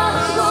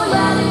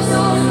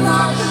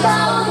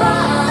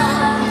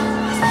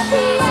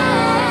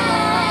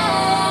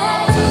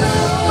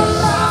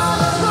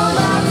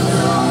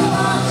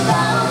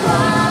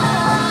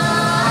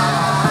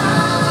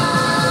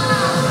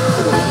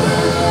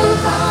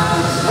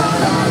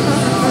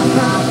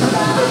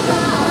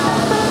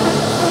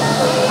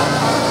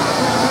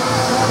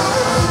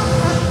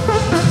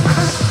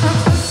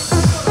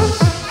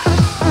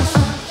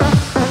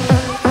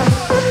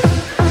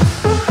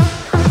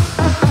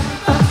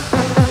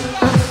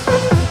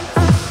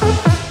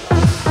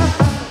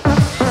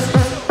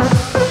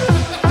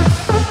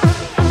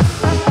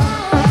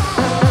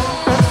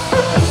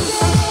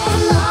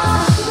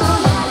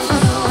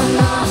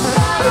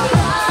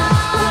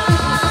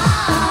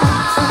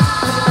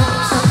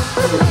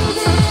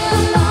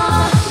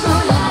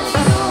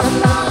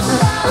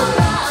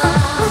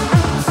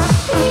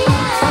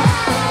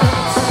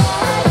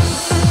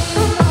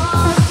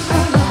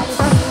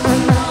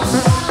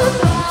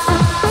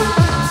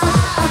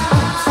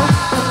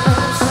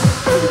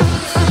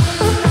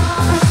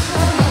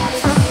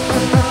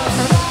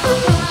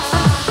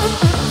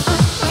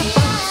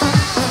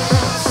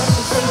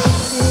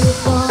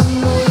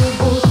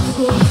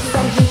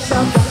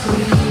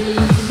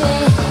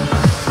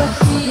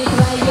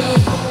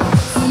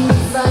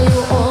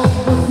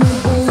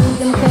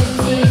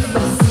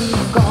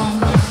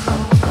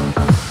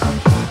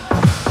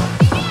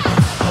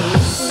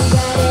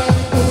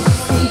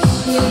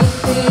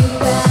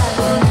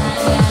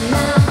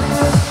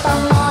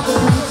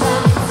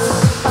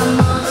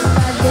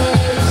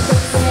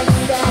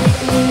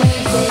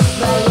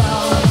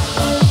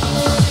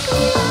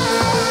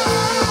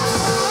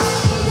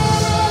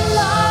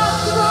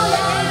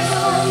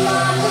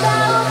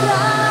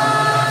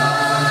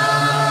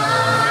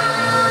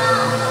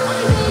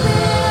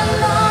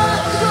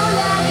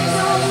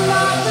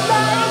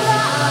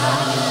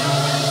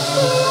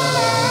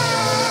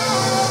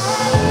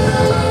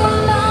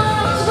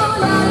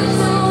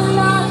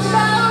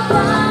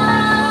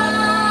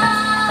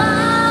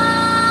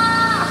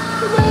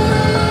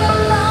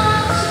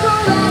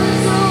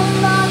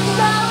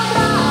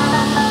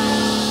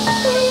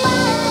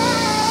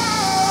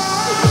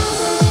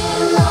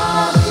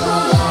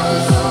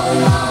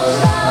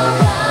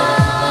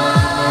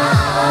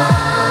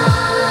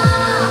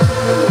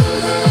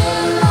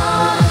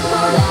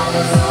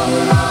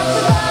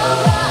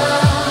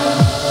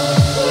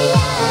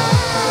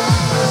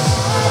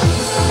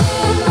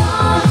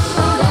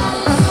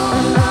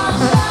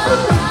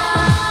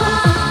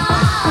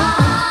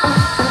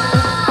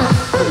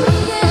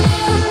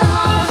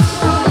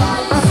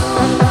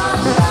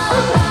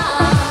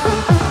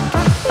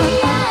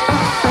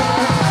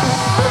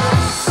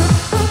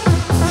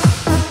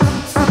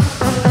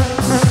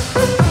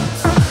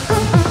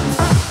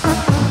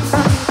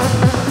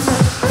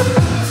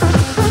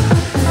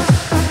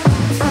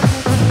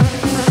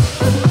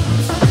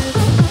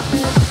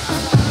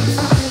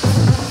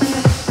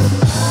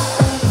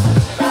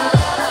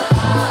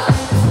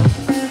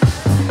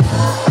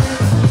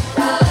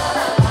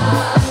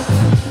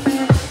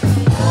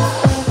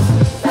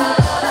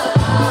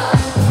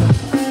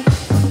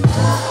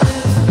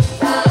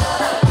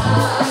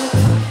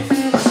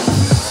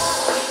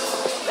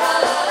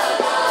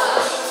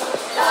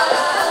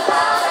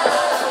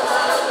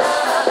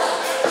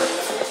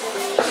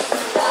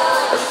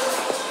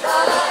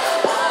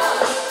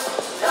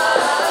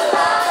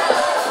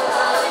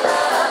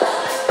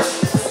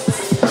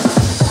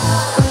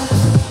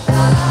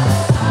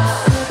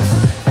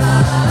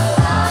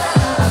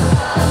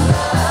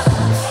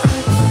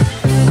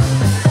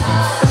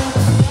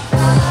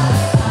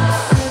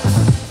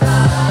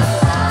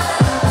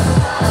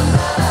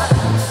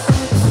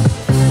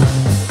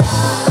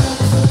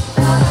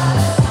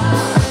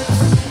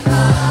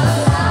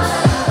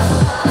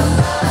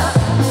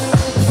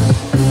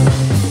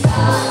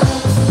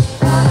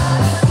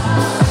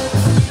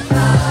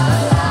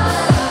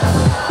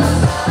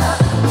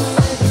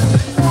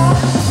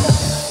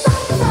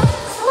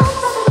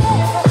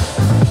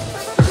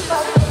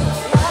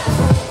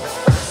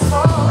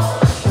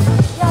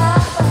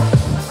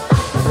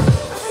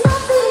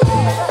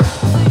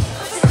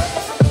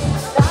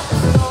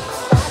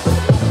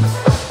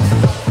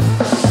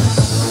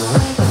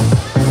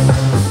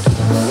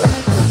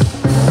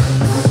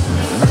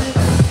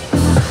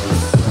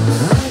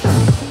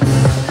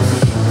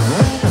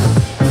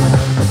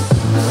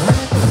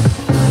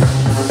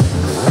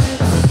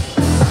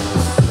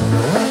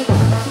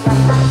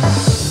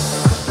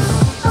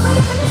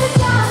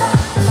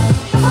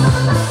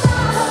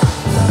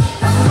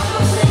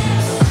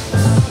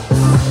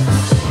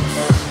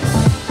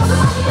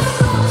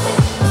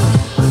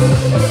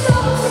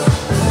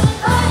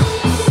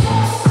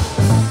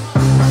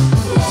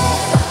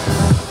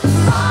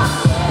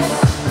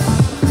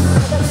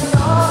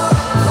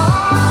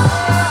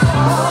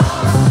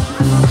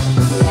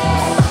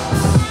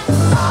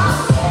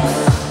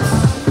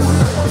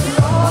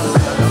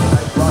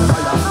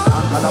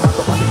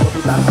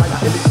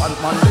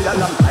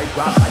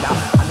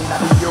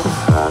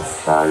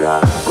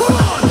fire. Come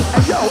on!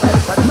 Hey yo,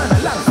 everybody man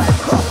alongside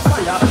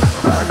crossfire.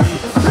 Burn me,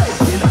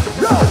 blazing,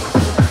 yo!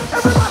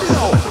 Everybody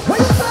know, what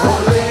you say?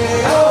 Ole,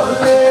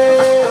 ole,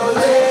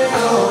 ole,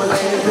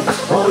 ole.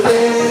 Ole,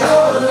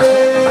 ole,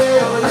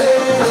 ole,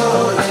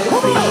 ole.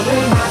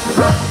 Feeling hot,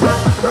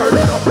 burn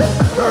it up,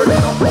 burn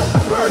it up,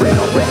 burn it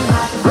up.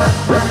 Burn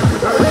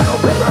it up,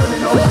 burn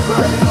it up,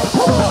 burn it up.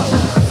 Come on!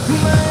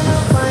 Man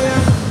on fire,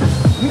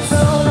 we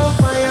soul on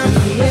fire.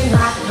 Feeling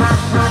hot, hot,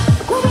 hot.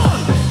 Come on!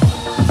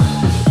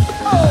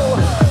 Oh,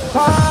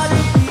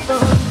 party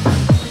people,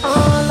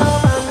 all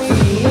over me.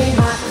 Feeling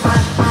hot,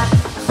 hot, hot.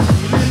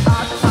 Feeling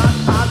hot, hot,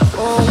 hot.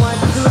 Oh, what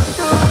to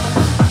do?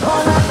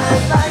 All a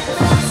night like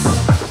this.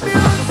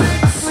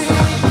 Music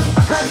sweet,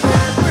 I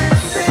can't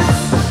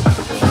resist.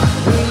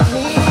 We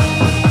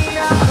need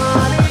a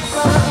party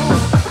song.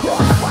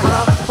 A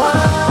fun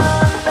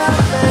that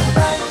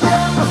makes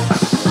jam.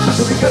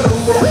 So we go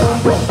boom, boom,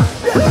 boom.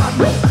 Get on,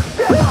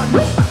 get on.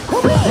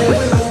 Come on, hey,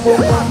 boom, boom,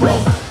 boom,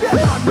 boom. Get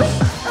on,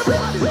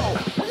 everybody go.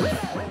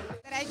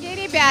 Дорогие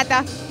ребята,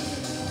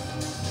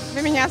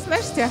 вы меня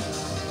слышите?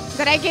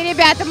 Дорогие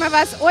ребята, мы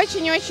вас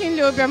очень-очень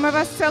любим, мы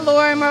вас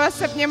целуем, мы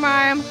вас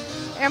обнимаем.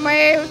 И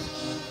мы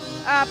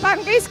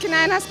по-английски,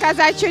 наверное,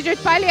 сказать чуть-чуть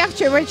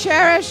полегче.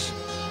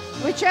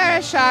 We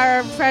cherish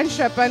our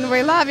friendship and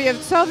we love you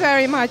so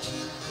very much.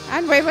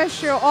 And we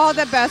wish you all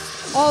the best,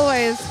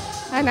 always.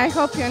 And I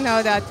hope you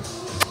know that.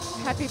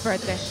 Happy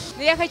birthday.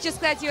 Я хочу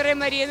сказать Юре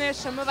Марине,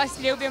 что мы вас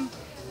любим,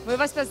 мы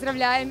вас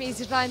поздравляем и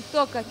желаем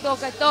только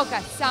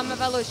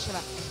самого лучшего.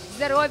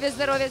 Здоровья,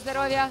 здоровья,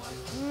 здоровья.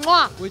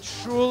 Муа! We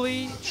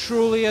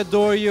truly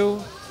adore you.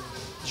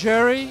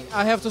 Jerry,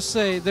 I have to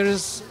say, there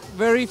is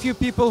very few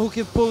people who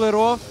can pull it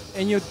off,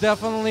 and you're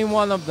definitely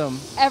one of them.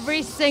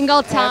 Every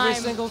single time.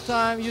 Every single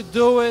time you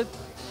do it,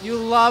 you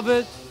love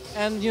it,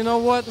 and you know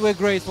what? We're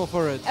grateful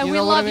for it. And you we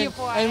know what love I mean? you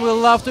for it. And we'll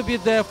love to be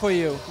there for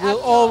you.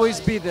 We'll always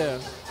be there.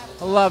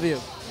 I love you.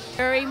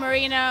 Ura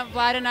Marina,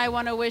 Vlad and I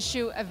want to wish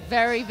you a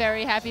very,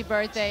 very happy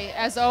birthday.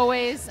 As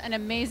always, an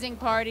amazing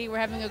party. We're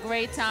having a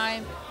great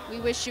time. We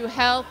wish you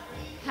health,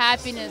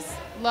 happiness,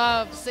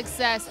 love,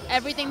 success.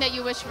 Everything that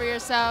you wish for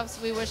yourselves,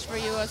 we wish for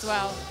you as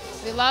well.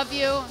 We love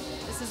you.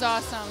 This is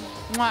awesome.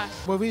 Mwah.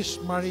 We wish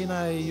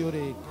Marina and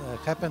Yuri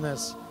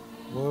happiness.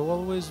 We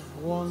always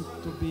want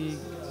to be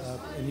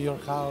in your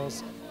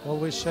house,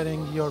 always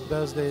sharing your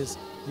birthdays,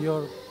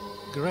 your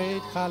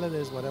great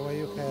holidays, whatever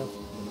you have.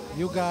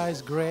 You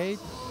guys, great.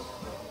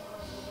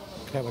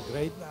 Have a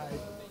great night.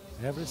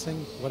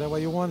 Everything, whatever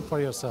you want for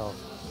yourself.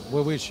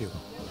 We wish you.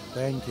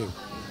 Thank you.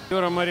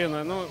 Юра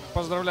Марина, ну,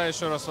 поздравляю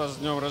еще раз вас с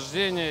днем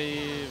рождения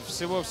и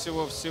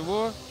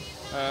всего-всего-всего.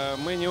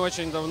 Мы не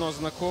очень давно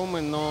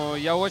знакомы, но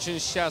я очень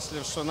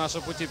счастлив, что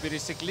наши пути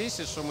пересеклись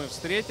и что мы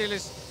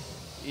встретились.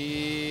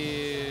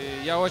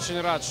 И я очень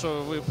рад,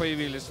 что вы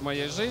появились в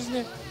моей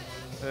жизни.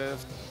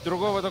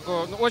 Другого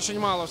такого, ну, очень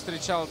мало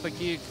встречал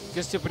таких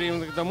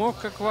гостеприимных домов,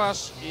 как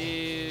ваш.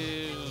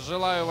 И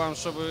желаю вам,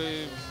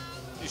 чтобы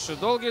еще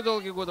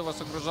долгие-долгие годы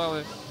вас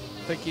окружали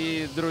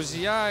такие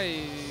друзья,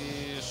 и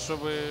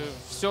чтобы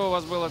все у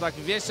вас было так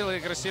весело и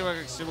красиво,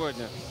 как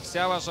сегодня.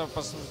 Вся ваша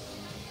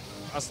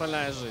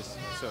остальная жизнь.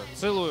 Все,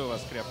 целую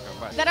вас крепко.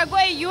 Bye.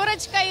 Дорогой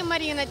Юрочка и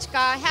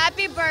Мариночка,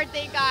 happy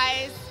birthday,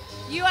 guys.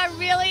 You are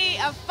really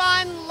a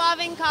fun,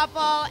 loving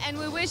couple, and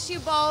we wish you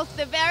both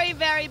the very,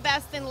 very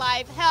best in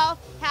life. Health,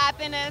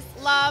 happiness,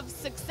 love,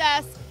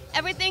 success.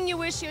 Everything you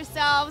wish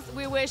yourselves,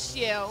 we wish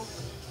you.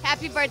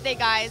 Happy birthday,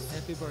 guys.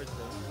 Happy birthday.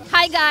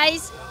 Hi,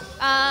 guys.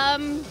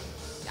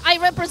 I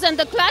represent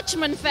the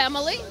Klatchman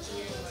family.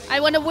 I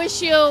want to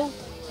wish you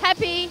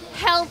happy,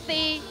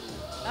 healthy,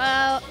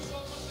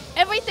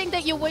 everything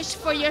that you wish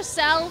for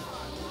yourself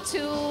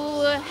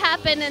to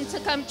happen and to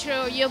come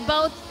true. You're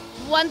both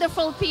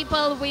wonderful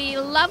people. We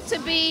love to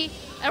be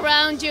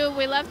around you.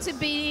 We love to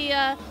be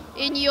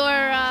in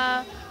your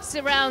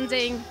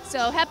surrounding.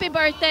 So happy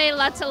birthday,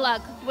 lots of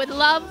luck. With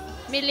love,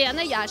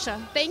 Milena Yasha.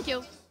 Thank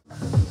you.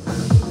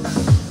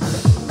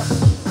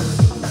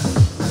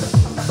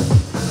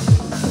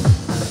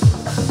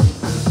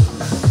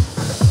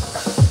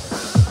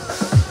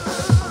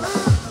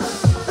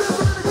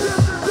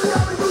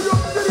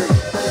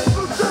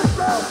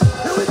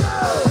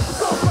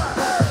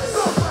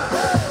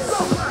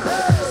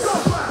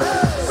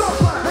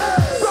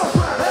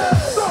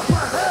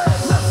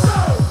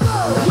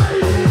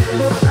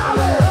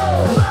 Dollar.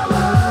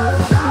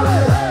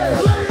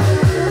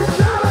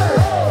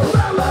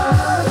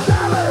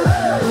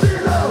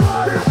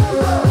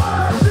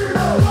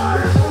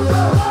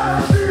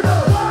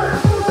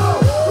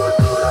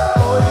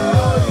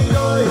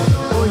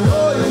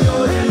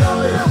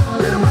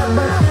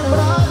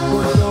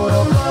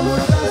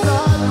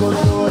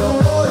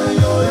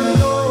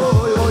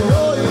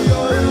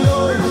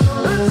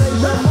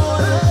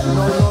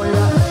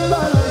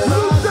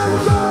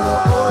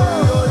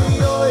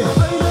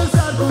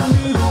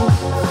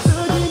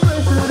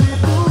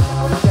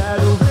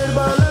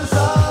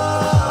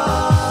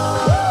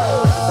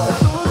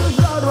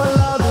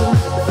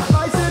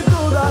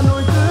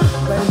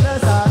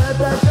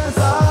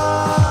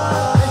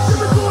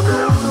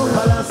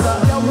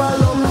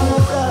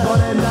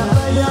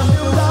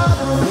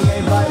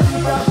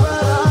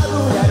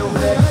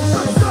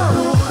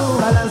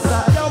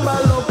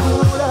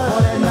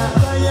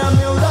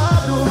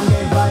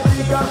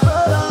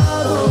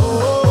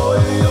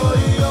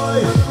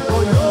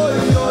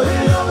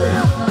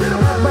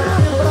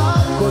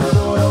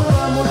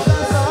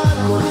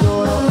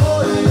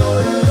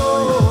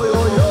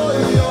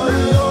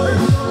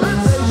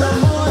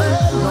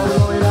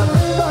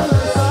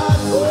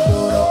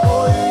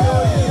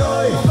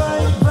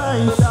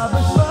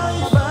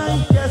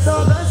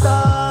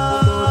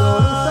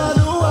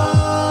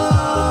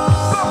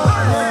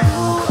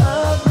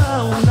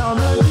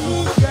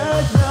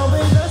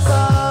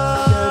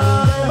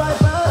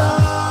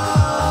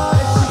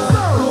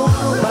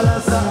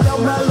 é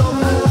uma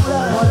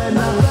loucura.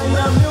 Morena, vem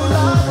a meu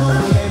lado,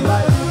 ninguém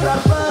vai ficar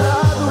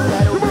parado.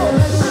 Quero ver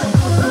nesse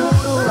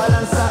futuro,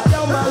 balançar é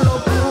uma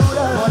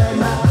loucura.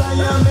 Morena, vem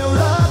a meu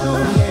lado,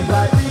 ninguém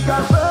vai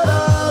ficar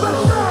parado.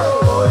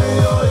 Oi,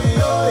 oi,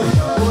 oi,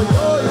 oi,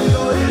 oi,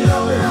 oi,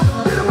 oi.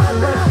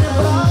 Vai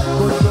quebrar,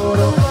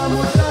 Cotoro,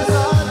 vamos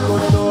casar,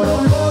 Cotoro.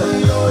 Oi,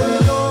 oi,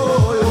 oi,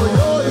 oi,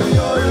 oi,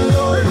 oi,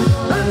 oi.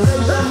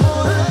 Seja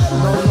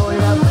moreno,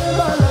 noiva, vem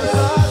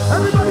balançar.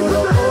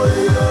 Cotoro, oi,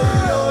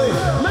 oi, oi.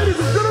 Ladies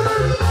and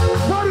gentlemen,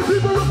 party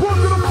people report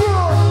to the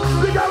floor.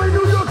 Big Alley,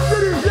 New York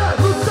City, yes,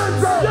 New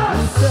Center, yes,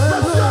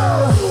 let's go.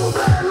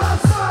 Sube la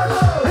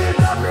sala, hit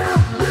that man,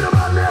 get him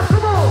out there,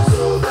 come on.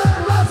 Sube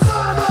la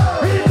sala,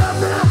 hit that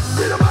man,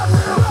 get him out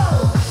there.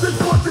 This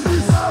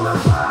Portuguese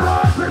alibi,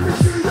 let me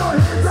see your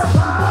hands up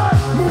high.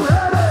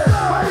 Mujeres,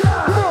 baila,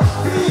 come on.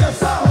 Y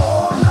esa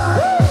onda,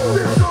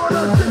 this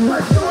hora, this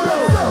like duro.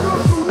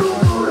 Su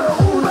número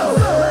uno,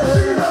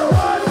 Valentina,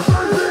 one,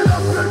 turns it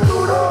up good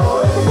duro.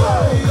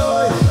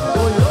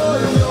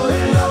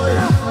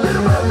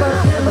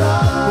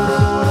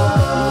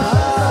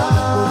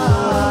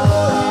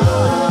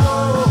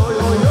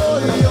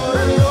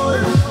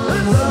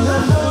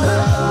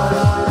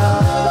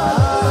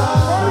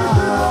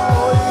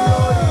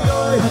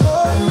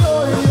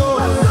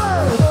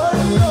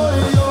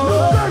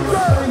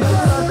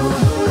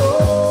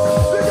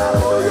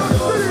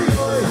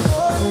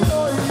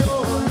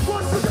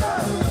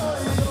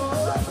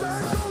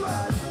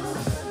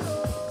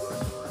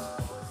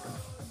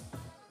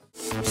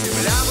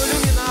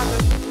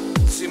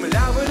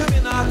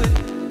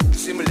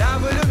 Земля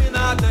в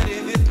иллюминаторе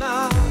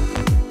видна.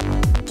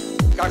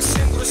 Как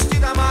сын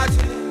грустит о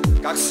матери,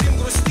 как сын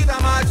грустит о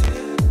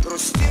матери,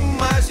 грустим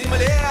мы о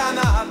земле,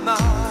 она одна.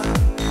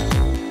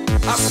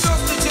 А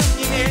звезды тем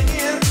не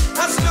менее,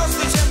 а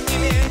звезды тем не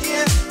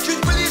менее,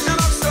 чуть ближе,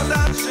 но все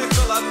так же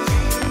холодны.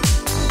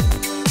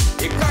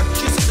 И как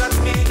часы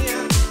затмения,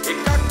 и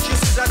как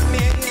часы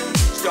затмения,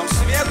 ждем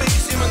света и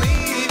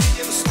земные,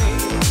 видим сны.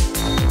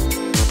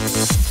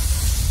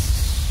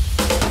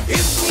 И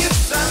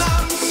снится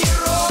нам не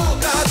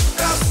рокот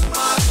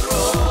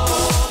космодрома,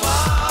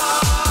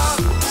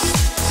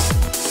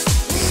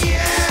 не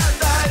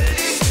эта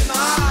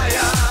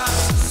ледяная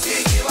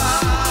синева,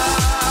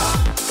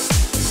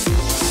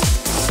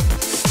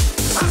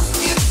 а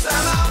снится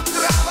нам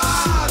трава,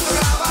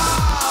 трава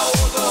у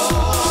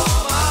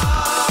дома,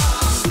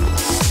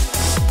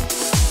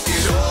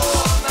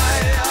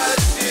 зеленая,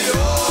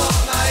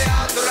 зеленая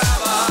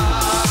трава.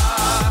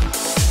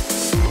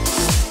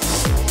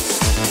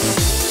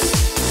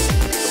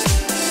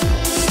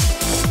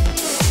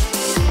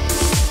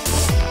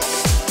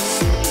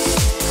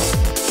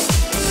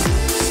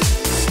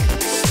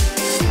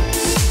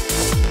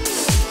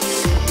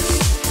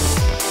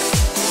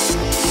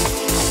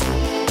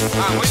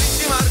 А мы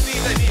летим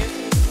орбитами,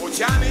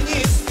 путями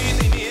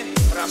неизведанными,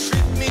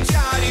 прошит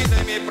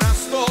метеоритами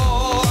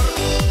простор.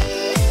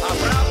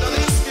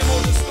 Оправданный искрой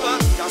мужества,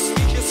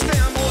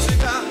 космическая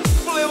музыка,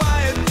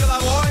 всплывает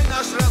головой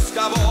наш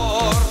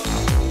разговор.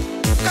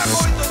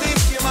 Какой-то